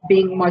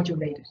being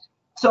modulated.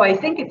 So I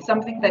think it's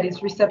something that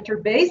is receptor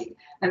based,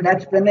 and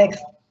that's the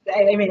next.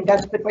 I mean,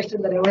 that's the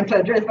question that I want to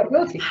address, but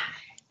we'll see.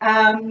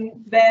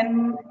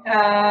 Then,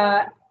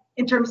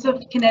 in terms of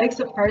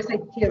kinetics of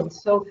parasite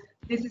kills, so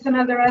this is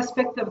another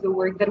aspect of the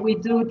work that we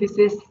do. This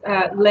is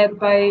led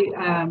by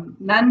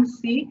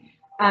Nancy,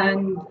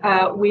 and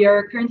we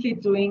are currently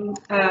doing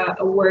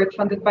a work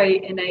funded by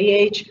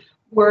NIH,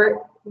 where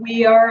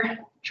we are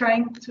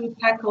trying to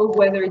tackle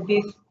whether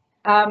this,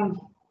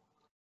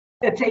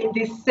 let's say,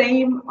 this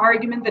same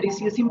argument that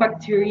is used in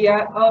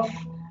bacteria of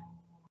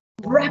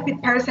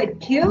rapid parasite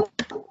kill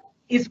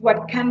is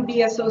what can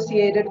be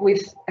associated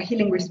with a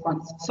healing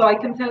response. So I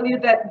can tell you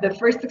that the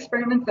first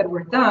experiments that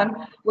were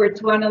done were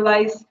to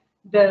analyze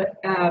the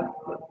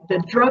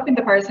drop in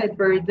the parasite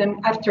burden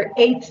after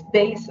 8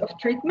 days of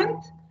treatment.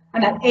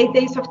 And at 8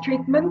 days of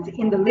treatment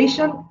in the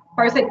lesion,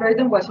 parasite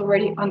burden was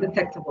already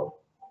undetectable.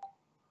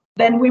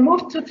 Then we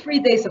move to 3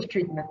 days of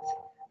treatment.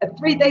 At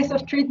 3 days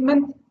of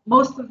treatment,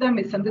 most of them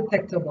is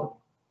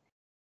undetectable.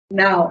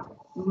 Now,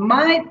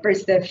 my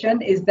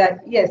perception is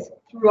that, yes,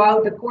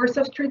 throughout the course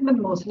of treatment,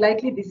 most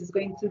likely this is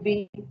going to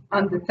be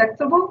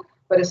undetectable,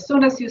 but as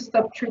soon as you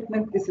stop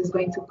treatment, this is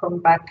going to come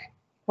back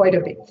quite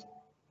a bit.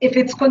 If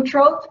it's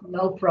controlled,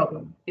 no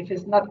problem. If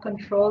it's not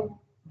controlled,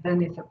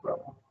 then it's a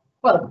problem.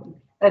 Well,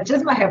 that's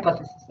just my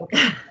hypothesis,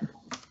 okay?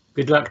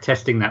 Good luck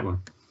testing that one.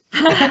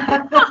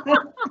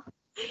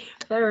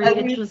 Very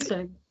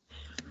interesting.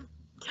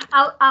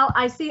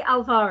 I see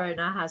Alvaro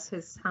now has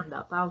his hand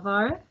up.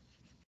 Alvaro?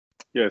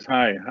 Yes,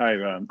 hi. Hi.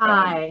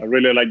 I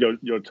really like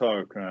your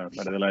talk, Maria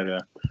Adelaida.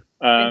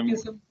 Thank you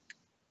so much.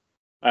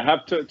 I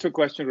have two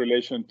questions in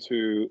relation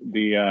to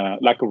the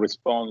lack of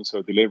response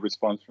or delayed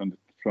response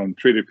from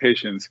treated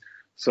patients.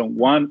 So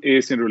one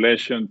is in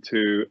relation to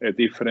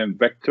different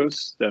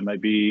vectors that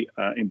might be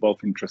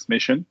involved in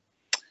transmission.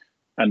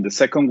 And the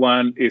second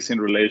one is in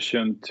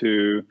relation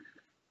to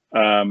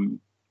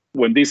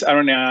when this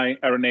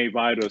RNA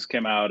virus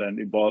came out and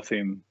involved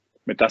in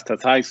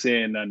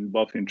metastasizing and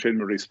involved in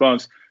treatment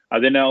response, I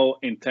don't know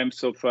in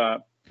terms of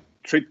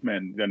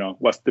treatment,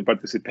 what's the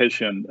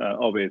participation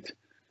of it?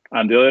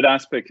 And the other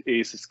aspect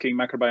is skin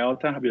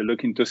microbiota. Have you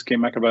looked into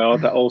skin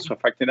microbiota also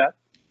affecting that?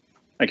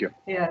 Thank you.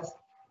 Yes,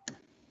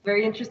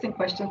 very interesting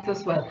questions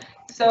as well.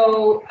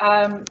 So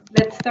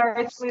let's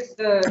start with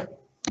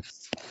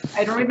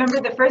I don't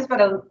remember the first,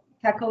 but I'll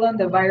tackle on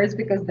the virus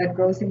because that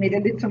goes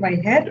immediately to my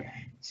head.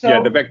 So,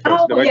 yeah, the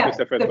vectors. The vector is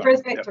the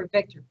first vector,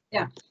 vector.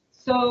 Yeah.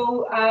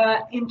 So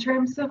in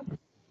terms of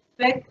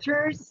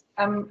vectors,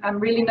 I'm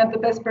really not the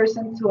best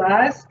person to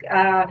ask.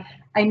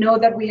 I know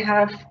that we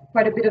have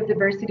quite a bit of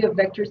diversity of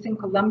vectors in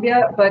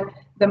Colombia, but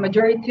the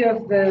majority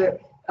of the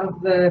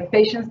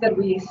patients that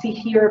we see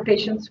here are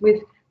patients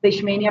with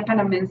Leishmania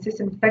panamensis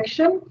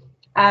infection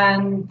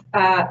and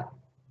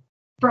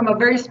from a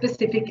very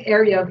specific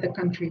area of the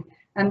country.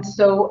 And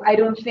so I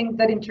don't think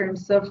that in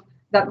terms of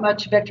that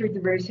much vector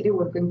diversity,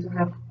 we're going to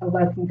have a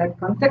lot in that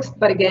context.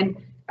 But again,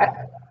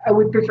 I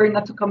would prefer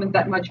not to comment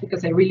that much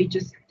because I really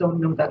just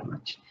don't know that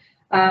much.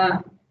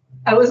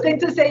 I was going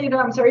to say,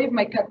 I'm sorry if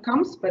my cat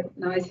comes, but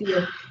now I see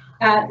you.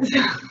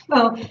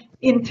 Well,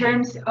 in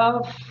terms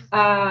of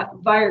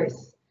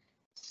virus,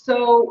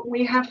 so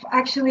we have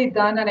actually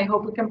done, and I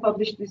hope we can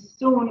publish this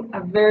soon,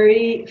 a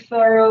very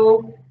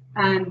thorough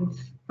and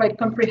quite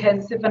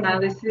comprehensive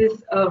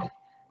analysis of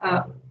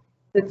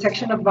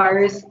detection of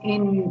virus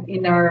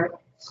in our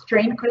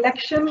strain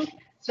collection.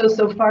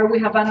 So far we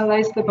have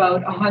analyzed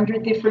about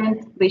 100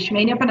 different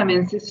Leishmania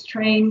panamensis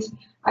strains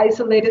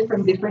isolated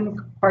from different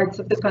parts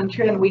of the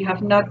country, and we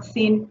have not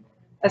seen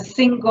a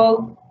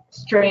single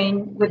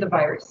strain with the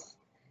virus.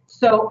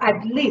 So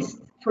at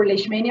least for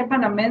Leishmania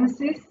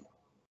panamensis,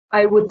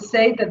 I would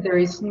say that there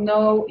is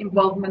no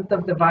involvement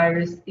of the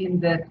virus in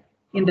the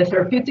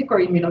therapeutic or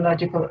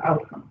immunological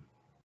outcome.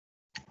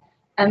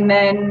 And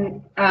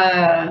then,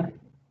 can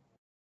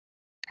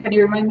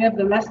you remind me of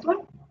the last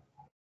one?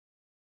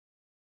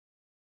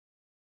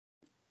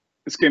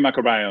 Skin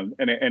microbiome,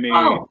 any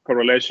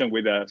correlation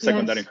with a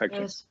secondary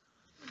infection? Yes.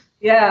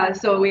 Yeah,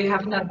 so we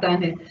have not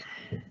done it.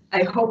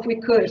 I hope we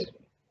could.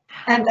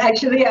 And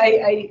actually,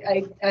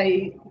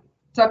 I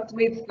talked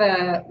with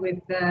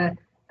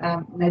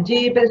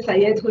Najib El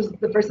Sayed, who's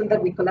the person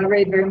that we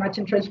collaborate very much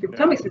in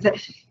transcriptomics. He said,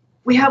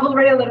 we have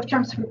already a lot of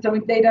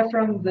transcriptomic data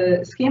from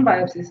the skin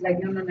biopsies.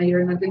 Like, no,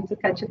 you're not going to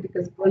catch it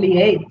because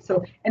poly A.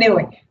 So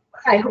anyway,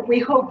 we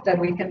hope that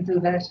we can do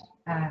that.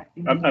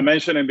 I'm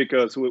mentioning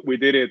because we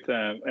did it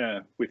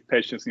with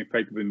patients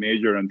infected with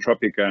major and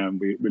tropic.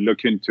 We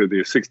look into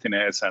the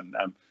 16S, and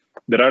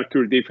there are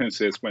clear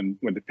differences when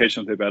the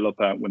patients develop,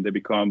 when they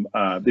become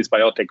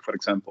dysbiotic, for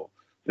example,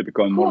 they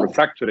become more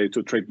refractory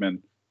to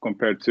treatment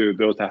compared to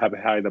those that have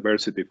a high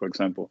diversity, for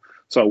example.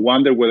 So I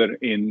wonder whether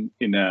in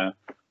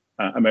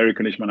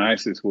American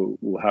leishmaniasis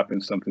will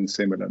happen something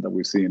similar that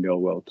we see in the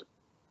old world.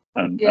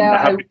 And I'm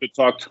happy to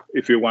talk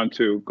if you want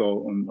to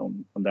go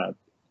on that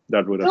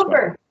route as well.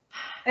 Super.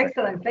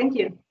 Excellent. Thank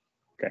you.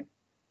 Okay.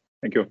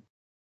 Thank you.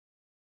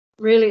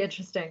 Really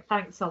interesting.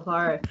 Thanks,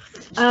 Alvaro.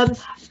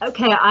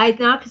 Okay, I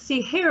now can see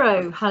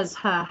Hero has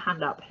her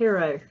hand up.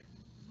 Hero,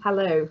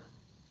 hello.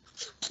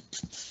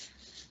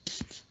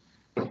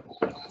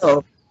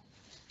 So,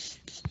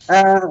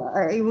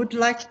 I would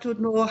like to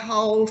know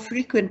how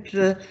frequent,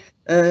 how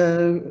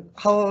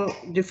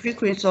the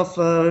frequency of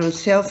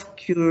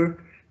self-cure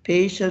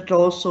patient,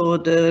 also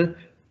the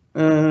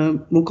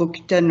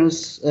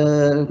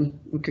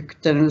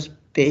mucocutaneous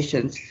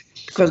patients,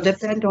 because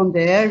depend on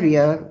the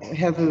area,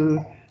 have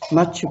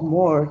much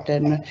more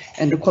than,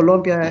 and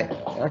Colombia,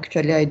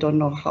 actually, I don't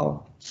know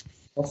how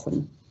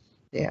often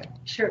they are.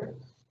 Sure.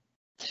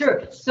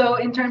 So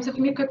in terms of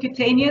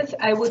mucocutaneous,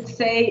 I would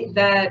say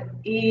that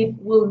it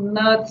will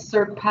not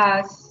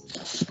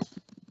surpass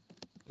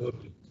 2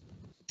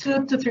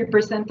 to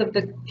 3% of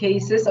the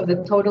cases, of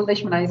the total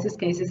leishmaniasis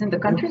cases in the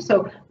country.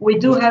 So we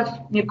do have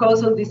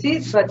mucosal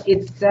disease, but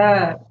it's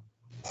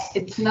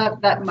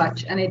not that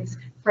much, and it's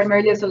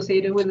primarily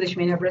associated with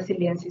Leishmania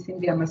brasiliensis in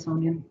the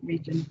Amazonian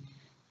region.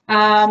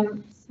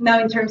 Now,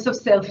 in terms of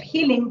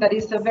self-healing, that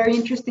is a very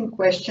interesting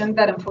question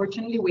that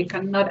unfortunately we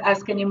cannot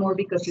ask anymore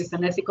because it's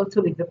unethical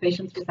to leave the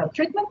patients without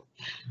treatment.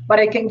 But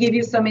I can give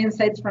you some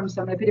insights from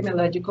some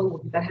epidemiological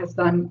work that has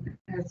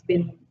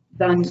been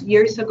done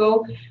years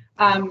ago.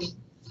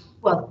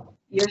 Well,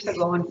 years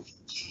ago, and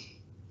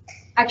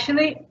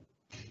actually,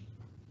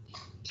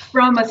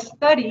 from a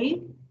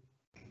study,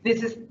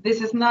 this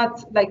is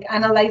not like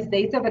analyzed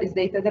data, but it's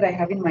data that I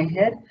have in my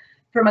head.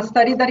 From a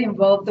study that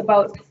involved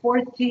about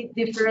 40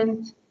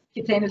 different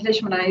cutaneous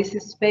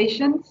leishmaniasis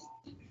patients,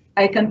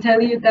 I can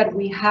tell you that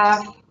we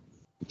have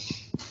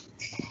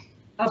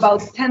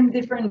about 10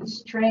 different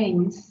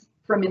strains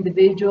from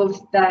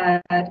individuals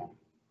that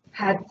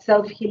had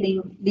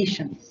self-healing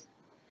lesions.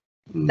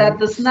 That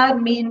does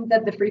not mean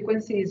that the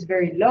frequency is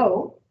very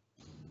low,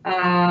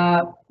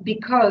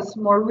 because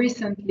more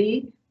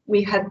recently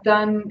we had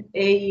done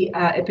a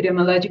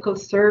epidemiological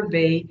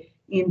survey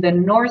in the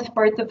north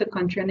part of the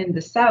country and in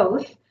the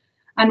south.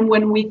 And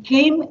when we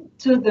came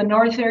to the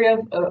north area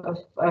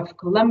of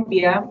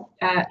Colombia,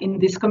 in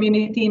this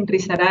community in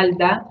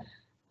Risaralda,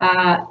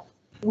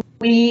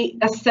 we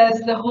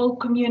assessed the whole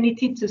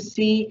community to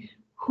see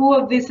who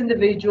of these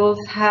individuals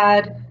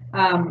had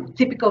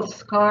typical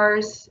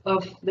scars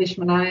of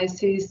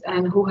leishmaniasis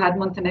and who had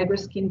Montenegro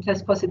skin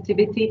test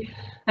positivity.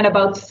 And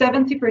about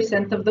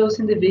 70% of those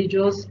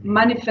individuals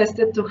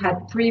manifested to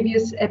have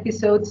previous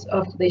episodes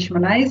of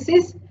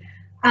leishmaniasis.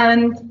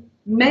 And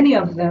many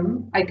of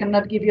them, I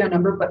cannot give you a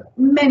number, but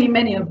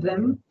many of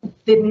them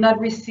did not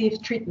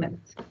receive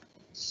treatment.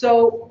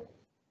 So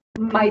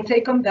my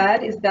take on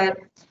that is that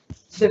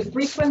the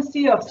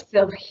frequency of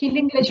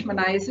self-healing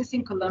leishmaniasis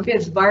in Colombia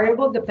is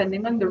variable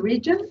depending on the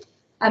region,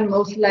 and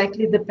most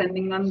likely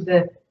depending on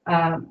the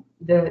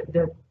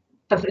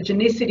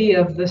pathogenicity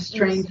of the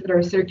strains that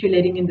are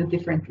circulating in the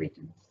different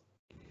regions.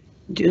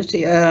 Do you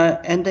see,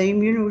 and the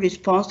immune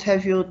response,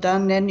 have you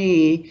done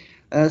any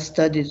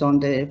studies on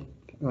the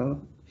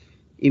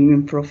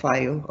immune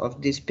profile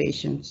of these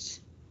patients?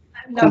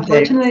 No,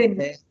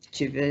 unfortunately,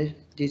 the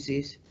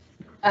disease.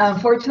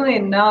 Unfortunately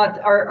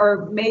not.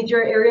 Our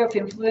major area of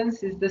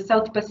influence is the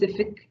South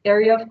Pacific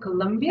area of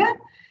Colombia.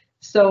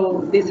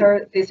 So these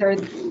are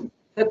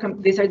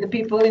the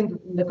people in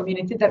the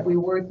community that we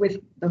work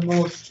with the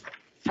most.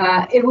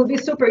 It would be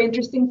super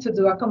interesting to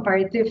do a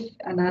comparative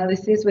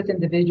analysis with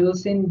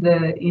individuals in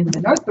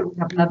the north, but we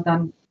have not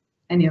done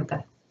any of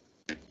that.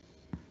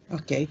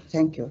 Okay,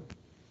 thank you.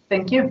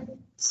 Thank you.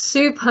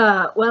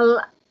 Super.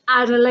 Well,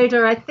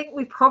 Adelaida, I think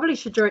we probably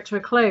should draw it to a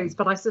close,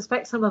 but I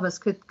suspect some of us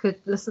could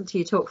listen to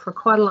you talk for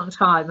quite a long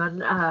time,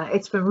 and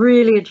it's been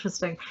really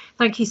interesting.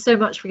 Thank you so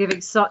much for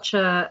giving such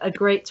a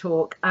great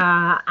talk,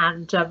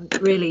 and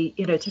really,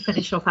 to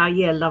finish off our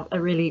year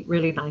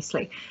really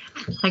nicely.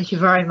 Thank you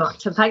very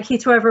much, and thank you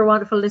to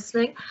everyone for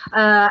listening,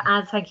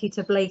 and thank you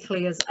to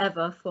Blakely as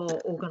ever for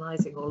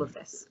organising all of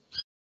this.